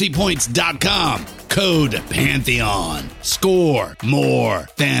 FantasyPoints.com, code Pantheon. Score more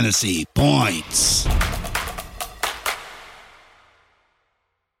fantasy points.